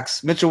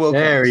Wilcox.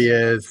 There he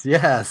is.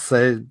 Yes,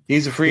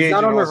 he's a free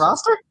agent. Not on the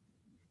roster.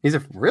 He's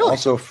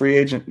also a free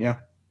agent. Yeah.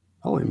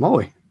 Holy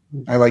moly!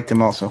 I liked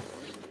him also.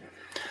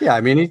 Yeah, I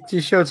mean,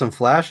 he showed some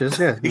flashes.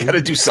 Yeah, you got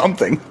to do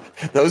something.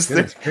 Those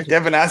things.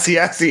 Devin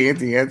Asiasi ain't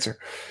the answer.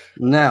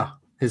 No,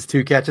 his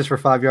 2 catches for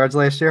 5 yards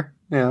last year.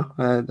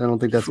 I don't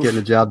think that's getting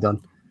the job done.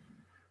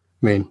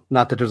 I mean,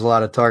 not that there's a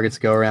lot of targets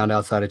to go around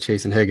outside of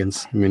Chase and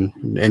Higgins. I mean,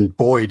 and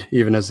Boyd,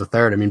 even as the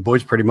third. I mean,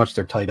 Boyd's pretty much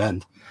their tight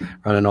end,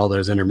 running all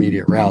those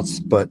intermediate routes.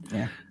 But,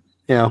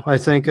 I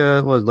think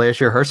last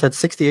year Hurst had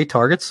 68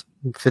 targets,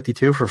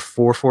 52 for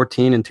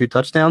 414 and 2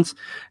 touchdowns,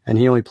 and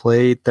he only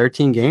played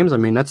 13 games. I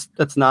mean,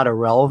 that's not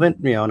irrelevant,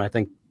 and I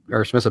think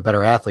Irv Smith's a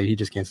better athlete. He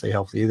just can't stay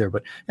healthy either.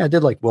 But I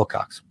did like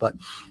Wilcox. But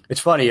it's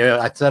funny.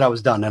 I said I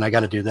was done, and I got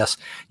to do this.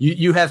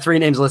 You have 3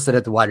 names listed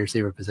at the wide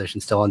receiver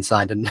position, still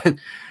unsigned, and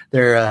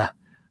their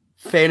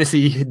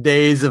fantasy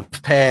days of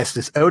past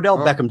is Odell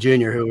Beckham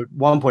Jr., who at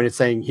one point is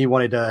saying he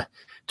wanted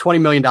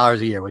 $20 million a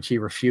year, which he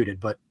refuted.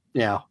 But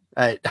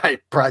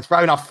it's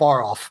probably not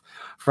far off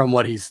from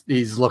what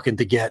he's looking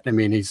to get. I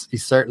mean, he's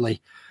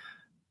certainly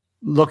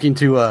looking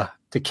to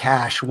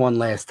cash one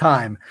last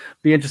time.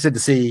 Be interested to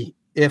see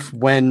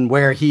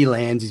where he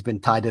lands. He's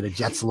been tied to the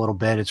Jets a little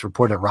bit. It's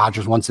reported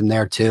Rodgers wants him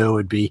there too.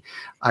 It'd be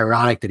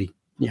ironic that he,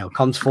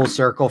 comes full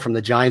circle from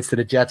the Giants to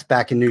the Jets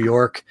back in New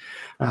York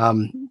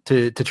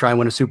to try and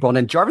win a Super Bowl. And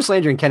then Jarvis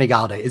Landry and Kenny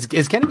Galladay.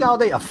 Is Kenny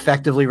Galladay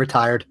effectively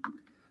retired?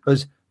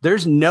 Because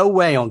there's no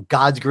way on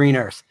God's green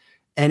earth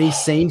any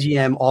sane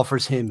GM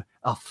offers him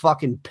a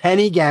fucking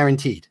penny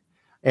guaranteed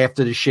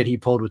after the shit he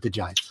pulled with the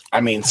Giants.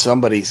 I mean,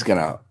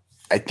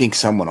 I think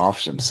someone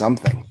offers him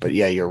something. But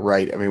yeah, you're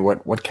right. I mean,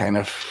 what kind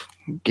of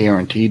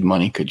guaranteed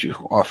money could you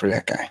offer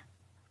that guy?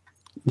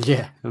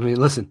 Yeah, I mean,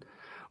 listen,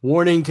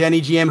 warning to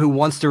any GM who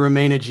wants to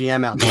remain a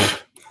GM out there.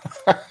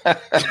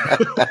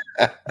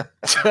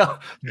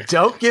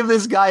 Don't give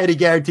this guy any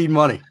guaranteed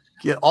money.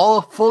 Get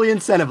all fully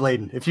incentive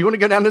laden. If you want to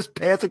go down this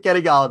path with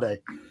Kenny Galladay,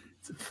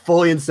 it's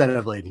fully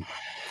incentive laden.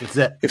 That's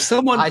it. If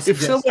someone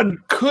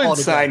could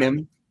sign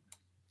him,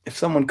 if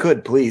someone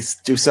could, please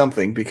do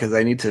something, because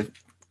I need to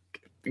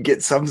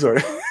get some sort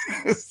of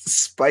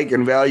spike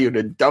in value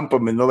to dump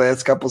him in the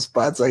last couple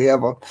spots I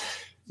have him.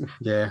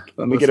 Yeah.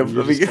 Let me get a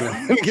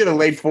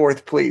late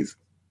 4th, please.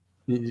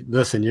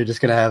 Listen, you're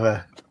just gonna have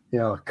a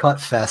cut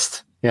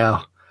fest.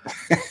 You're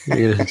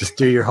gonna just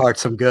do your heart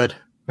some good.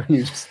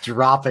 You're just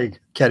dropping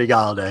Kenny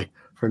Galladay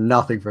for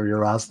nothing from your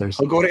rosters.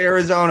 I'll go to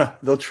Arizona.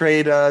 They'll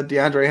trade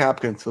DeAndre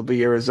Hopkins. He'll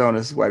be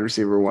Arizona's wide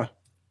receiver 1.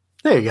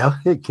 There you go.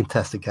 You're a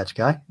contested catch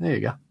guy. There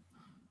you go.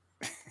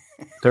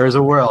 There is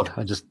a world.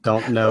 I just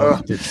don't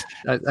know.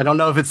 I don't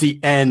know if it's the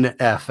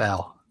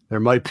NFL. There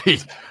might be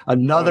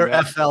another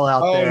FL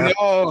out there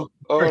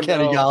for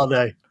Kenny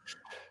Galladay.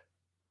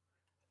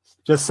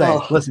 Just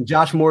saying. Listen,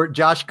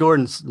 Josh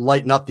Gordon's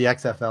lighting up the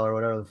XFL or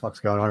whatever the fuck's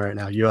going on right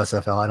now.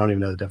 USFL. I don't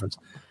even know the difference.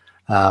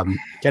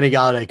 Kenny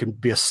Galladay can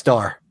be a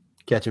star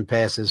catching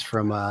passes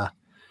from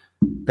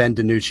Ben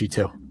DiNucci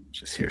too.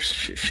 Just here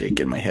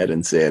shaking my head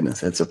in sadness.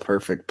 That's a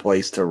perfect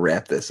place to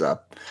wrap this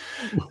up.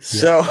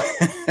 So,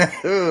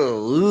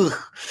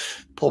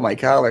 pull my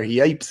collar.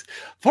 Yipes.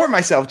 For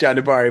myself, John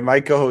Dabari, my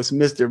co-host,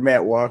 Mr.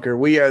 Matt Walker,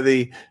 we are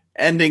the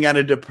ending on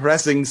a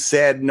depressing,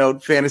 sad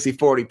note Fantasy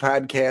 40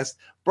 podcast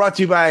brought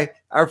to you by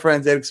our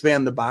friends at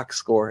Expand the Box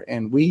Score.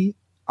 And we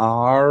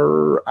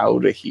are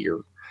out of here.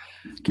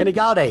 Kenny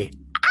Galladay.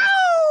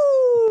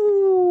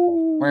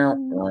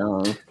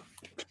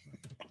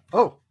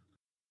 Oh.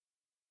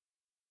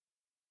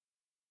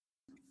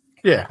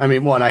 Yeah, I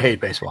mean, one, I hate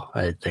baseball.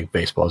 I think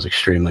baseball is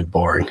extremely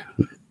boring.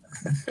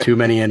 Too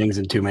many innings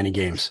and too many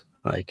games.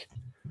 Like,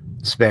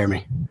 spare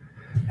me.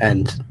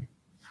 And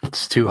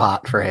it's too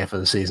hot for half of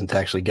the season to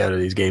actually go to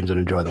these games and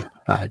enjoy them.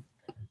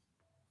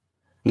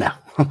 No,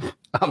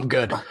 I'm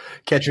good.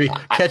 Catch me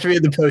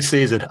in the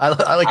postseason.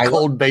 I like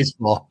cold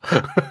baseball.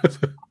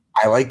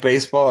 I like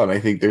baseball, and I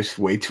think there's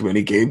way too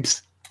many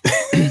games.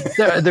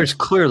 There's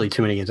clearly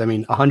too many games. I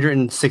mean,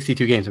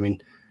 162 games. I mean,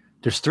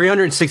 there's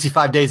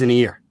 365 days in a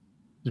year.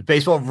 Does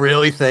baseball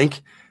really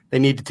think they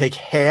need to take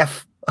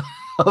half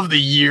of the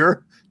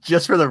year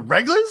just for the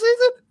regular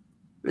season?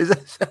 Is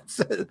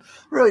that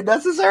really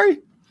necessary?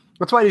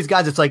 That's why these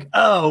guys, it's like,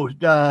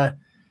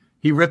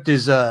 he ripped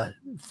his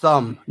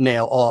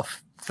thumbnail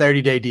off,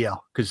 30-day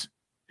deal, because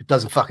it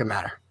doesn't fucking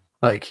matter.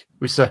 Like,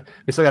 we still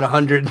got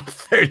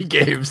 130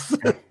 games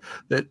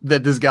that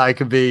this guy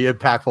could be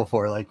impactful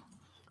for. Like,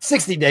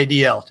 60-day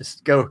DL.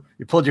 Just go.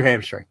 You pulled your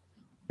hamstring.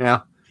 You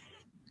know?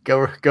 Go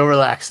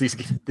relax.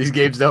 These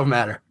games don't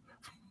matter.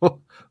 We're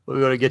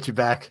going to get you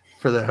back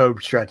for the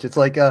home stretch. It's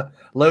like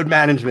load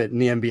management in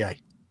the NBA.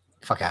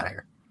 Fuck out of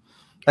here.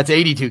 That's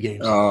 82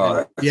 games.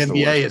 The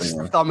NBA is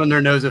thumbing their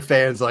nose at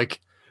fans like,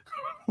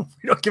 we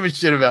don't give a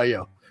shit about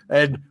you.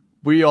 And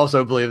we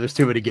also believe there's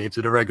too many games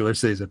in a regular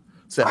season.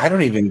 So I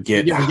don't even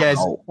get you guys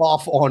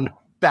off on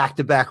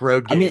back-to-back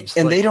road games. I mean,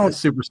 and they don't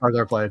superstars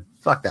are playing.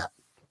 Fuck that.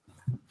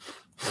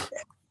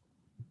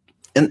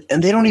 And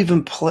they don't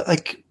even play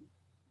like.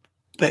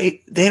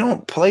 They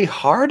don't play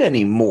hard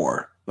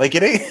anymore. Like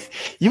it ain't.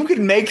 You could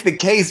make the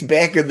case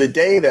back in the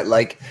day that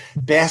like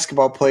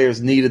basketball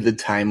players needed the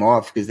time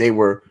off because they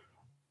were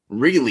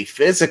really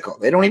physical.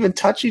 They don't even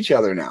touch each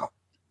other now.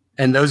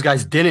 And those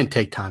guys didn't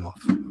take time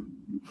off.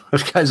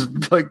 Those guys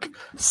like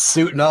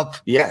suiting up.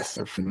 Yes,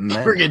 they're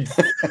friggin'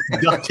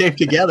 duct tape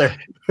together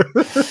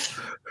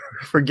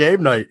for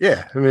game night.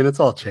 Yeah, I mean it's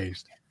all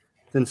changed.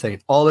 It's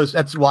insane. All those.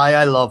 That's why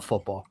I love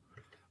football,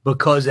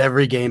 because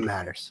every game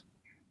matters.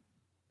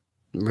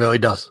 It really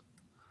does.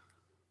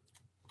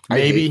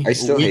 Maybe I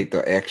still hate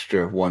the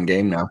extra one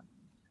game now.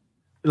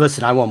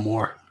 Listen, I want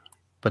more,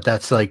 but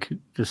that's like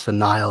just a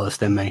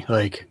nihilist in me.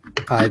 Like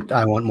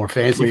I want more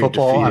fantasy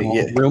football. I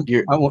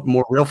want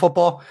more real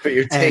football. But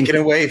you're taking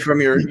away from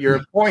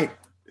your point.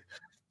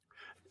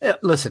 Yeah,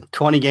 listen,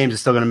 20 games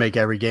is still going to make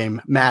every game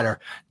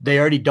matter. They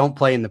already don't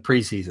play in the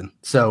preseason,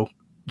 so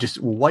just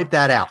wipe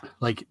that out.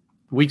 Like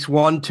weeks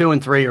 1, 2,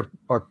 and 3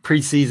 are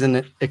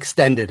preseason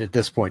extended at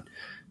this point.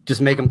 Just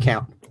make them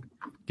count.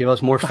 Give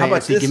us more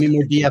fantasy. Give me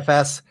more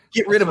DFS.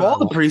 Get rid of all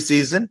the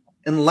preseason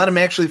and let them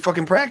actually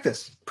fucking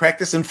practice.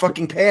 Practice in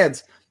fucking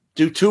pads.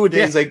 Do 2 a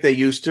days like they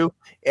used to.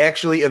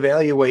 Actually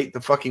evaluate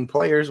the fucking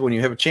players when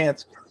you have a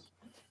chance.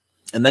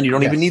 And then you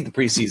don't even need the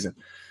preseason.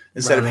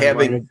 Instead of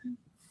having...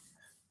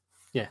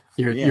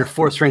 Your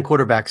 4th-string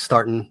quarterback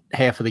starting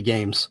half of the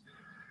games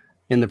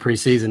in the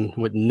preseason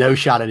with no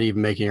shot at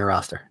even making a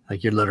roster.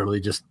 Like you're literally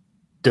just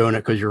doing it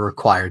because you're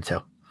required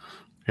to.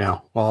 You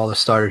know, all the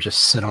starters just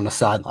sit on the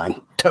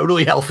sideline,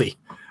 totally healthy,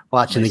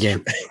 watching the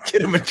game.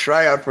 Get them a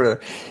tryout for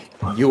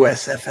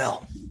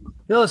USFL.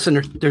 Listen,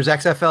 there's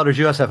XFL, there's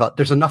USFL.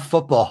 There's enough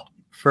football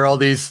for all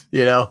these,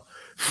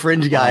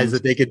 fringe guys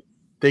that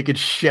they could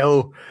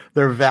show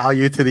their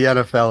value to the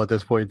NFL at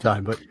this point in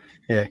time. But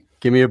yeah,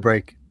 give me a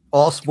break.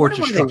 All sports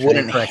are structured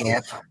incorrectly.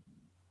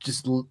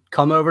 Just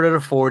come over to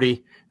the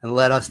 40 and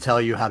let us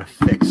tell you how to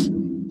fix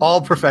all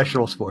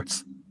professional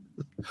sports.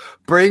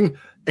 Bring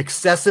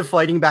excessive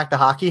fighting back to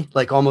hockey,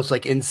 like almost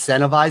like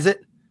incentivize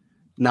it,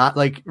 not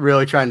like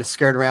really trying to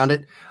skirt around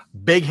it.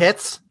 Big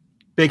hits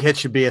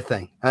should be a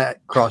thing.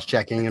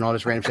 Cross-checking and all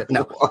this random shit.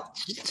 No,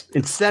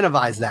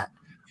 incentivize that.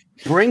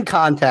 Bring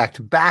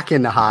contact back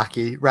into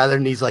hockey rather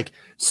than these like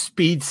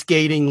speed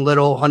skating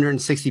little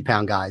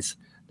 160-pound guys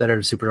that are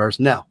the superstars.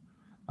 No,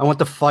 I want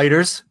the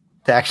fighters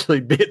to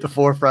actually be at the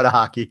forefront of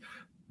hockey.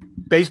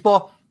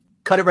 Baseball,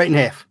 cut it right in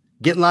half.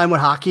 Get in line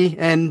with hockey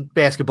and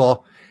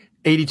basketball.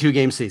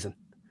 82-game season.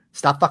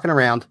 Stop fucking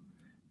around.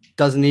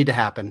 Doesn't need to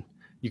happen.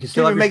 You can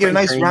still make it a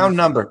nice round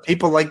number.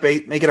 People like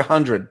make it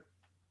 100.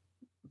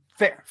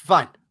 Fair,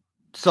 fine.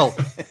 Sold.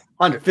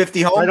 100.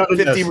 50 home,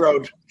 50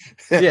 road.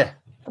 Yeah.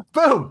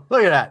 Boom.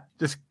 Look at that.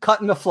 Just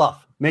cutting the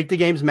fluff. Make the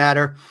games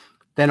matter.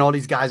 Then all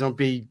these guys won't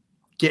be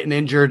getting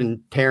injured and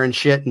tearing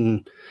shit.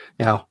 And,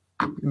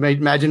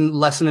 imagine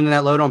lessening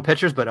that load on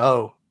pitchers,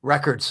 but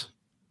records.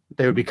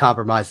 They would be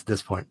compromised at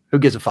this point. Who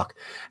gives a fuck?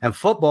 And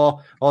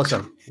football,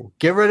 also,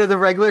 get rid of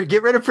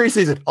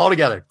preseason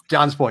altogether.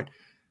 John's point.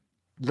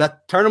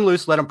 turn them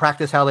loose, let them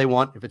practice how they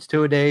want. If it's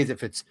 2-a-days,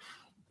 if it's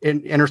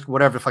inter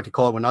whatever the fuck they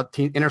call it, when not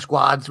inter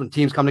squads, when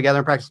teams come together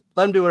and practice,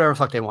 let them do whatever the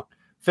fuck they want.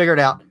 Figure it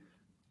out.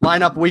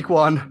 Line up week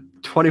 1,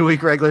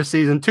 20-week regular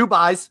season, 2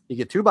 buys. You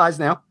get 2 buys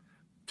now,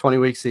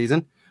 20-week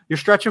season. You're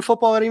stretching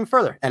football out even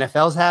further.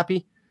 NFL's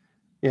happy.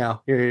 You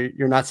know,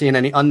 you're not seeing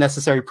any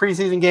unnecessary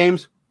preseason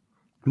games.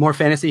 More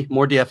fantasy,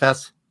 more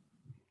DFS.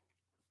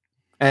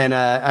 And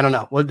I don't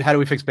know. How do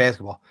we fix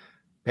basketball?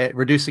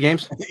 Reduce the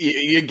games?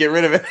 You get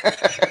rid of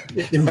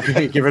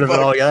it. Get rid of it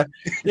all together.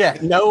 Yeah,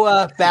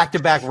 no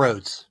back-to-back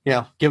roads. You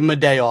know, give them a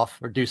day off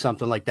or do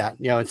something like that.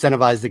 You know,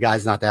 incentivize the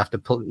guys not to have to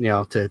pull, you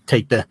know, to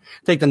take the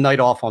night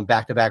off on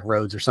back-to-back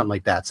roads or something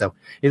like that. So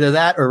either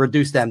that or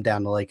reduce them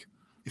down to like.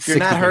 If you're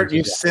not hurt,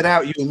 you sit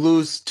out. You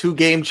lose 2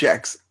 game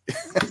checks.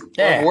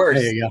 Yeah, or worse.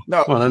 There you go.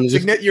 No, well, then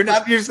you're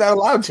just not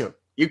allowed to.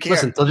 You can't.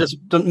 Listen, they'll just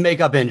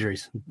make up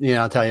injuries. You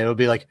know, I'll tell you, it'll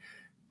be like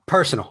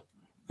personal.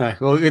 All right,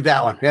 we'll get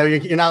that one. Yeah,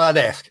 you're not allowed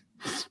to ask.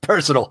 It's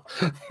personal.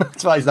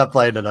 That's why he's not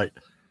playing tonight.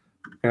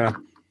 Yeah.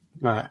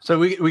 All right. So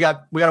we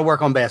got to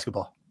work on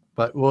basketball,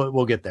 but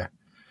we'll get there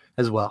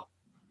as well.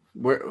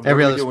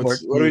 Every other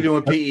sport. What are we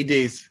doing with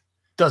PEDs?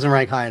 Doesn't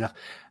rank high enough.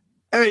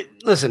 I mean,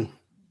 listen,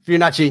 if you're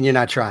not cheating, you're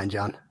not trying,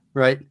 John.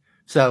 Right?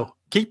 So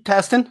keep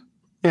testing,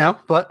 you know,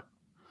 but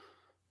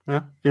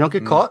if you don't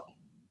get caught.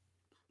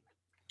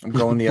 I'm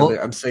going the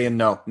other. I'm saying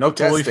no. No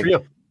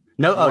testing.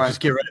 No, just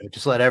get rid of it.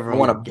 Just let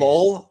everyone. I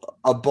want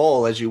a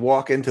bowl as you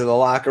walk into the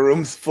locker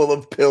rooms full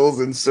of pills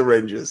and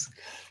syringes.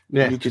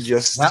 Yeah. You could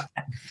just.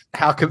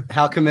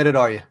 How committed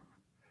are you?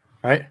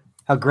 Right?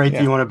 How great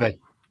do you want to be?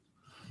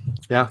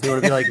 Yeah. You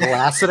want to be like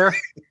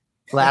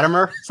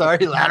Latimer?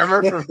 Sorry,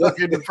 Latimer for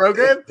the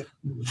program.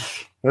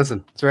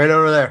 Listen, it's right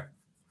over there.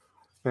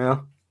 You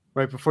know,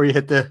 right before you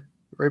hit the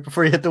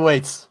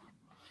weights.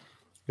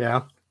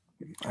 Yeah.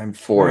 I'm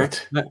for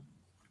it.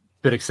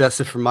 Bit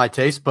excessive for my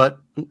taste, but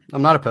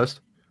I'm not opposed.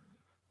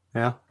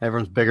 Yeah,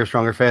 everyone's bigger,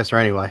 stronger, faster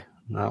anyway.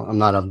 No, I'm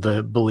not of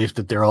the belief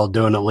that they're all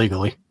doing it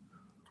legally.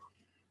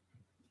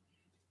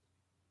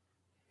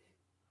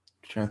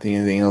 Trying to think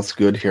anything else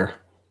good here.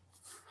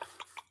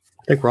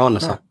 I think we're on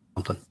to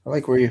something. I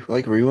like where you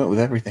went with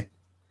everything.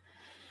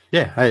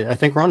 Yeah, I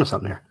think we're on to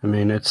something here. I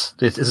mean, it's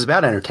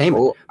about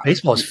entertainment.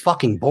 Baseball is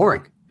fucking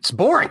boring. It's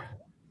boring.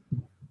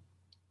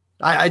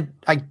 I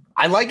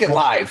like it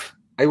live.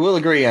 I will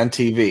agree on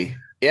TV.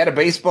 You had a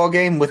baseball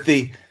game with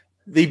the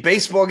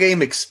baseball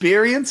game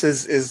experience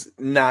is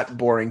not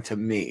boring to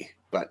me,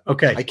 but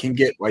okay, I can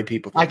get why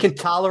people. I can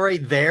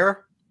tolerate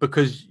there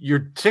because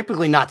you're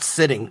typically not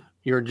sitting;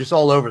 you're just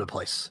all over the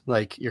place.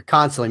 Like you're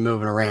constantly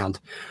moving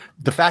around.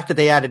 The fact that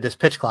they added this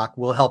pitch clock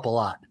will help a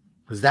lot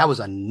because that was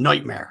a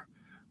nightmare,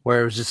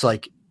 where it was just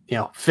like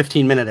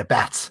 15-minute at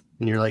bats,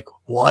 and you're like,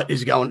 "What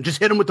is going? Just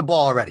hit him with the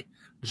ball already.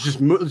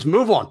 Let's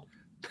move on.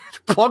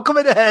 Plunk him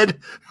in the head."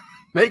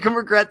 Make him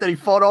regret that he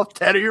fought off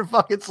 10 of your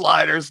fucking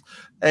sliders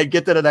and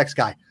get to the next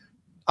guy.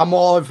 I'm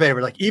all in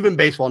favor. Like even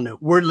baseball knew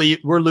we're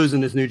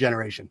losing this new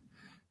generation.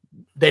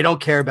 They don't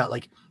care about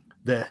like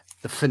the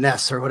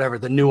finesse or whatever,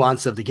 the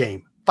nuance of the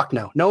game. Fuck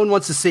no. No one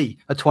wants to see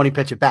a 20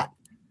 pitch at bat.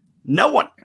 No one.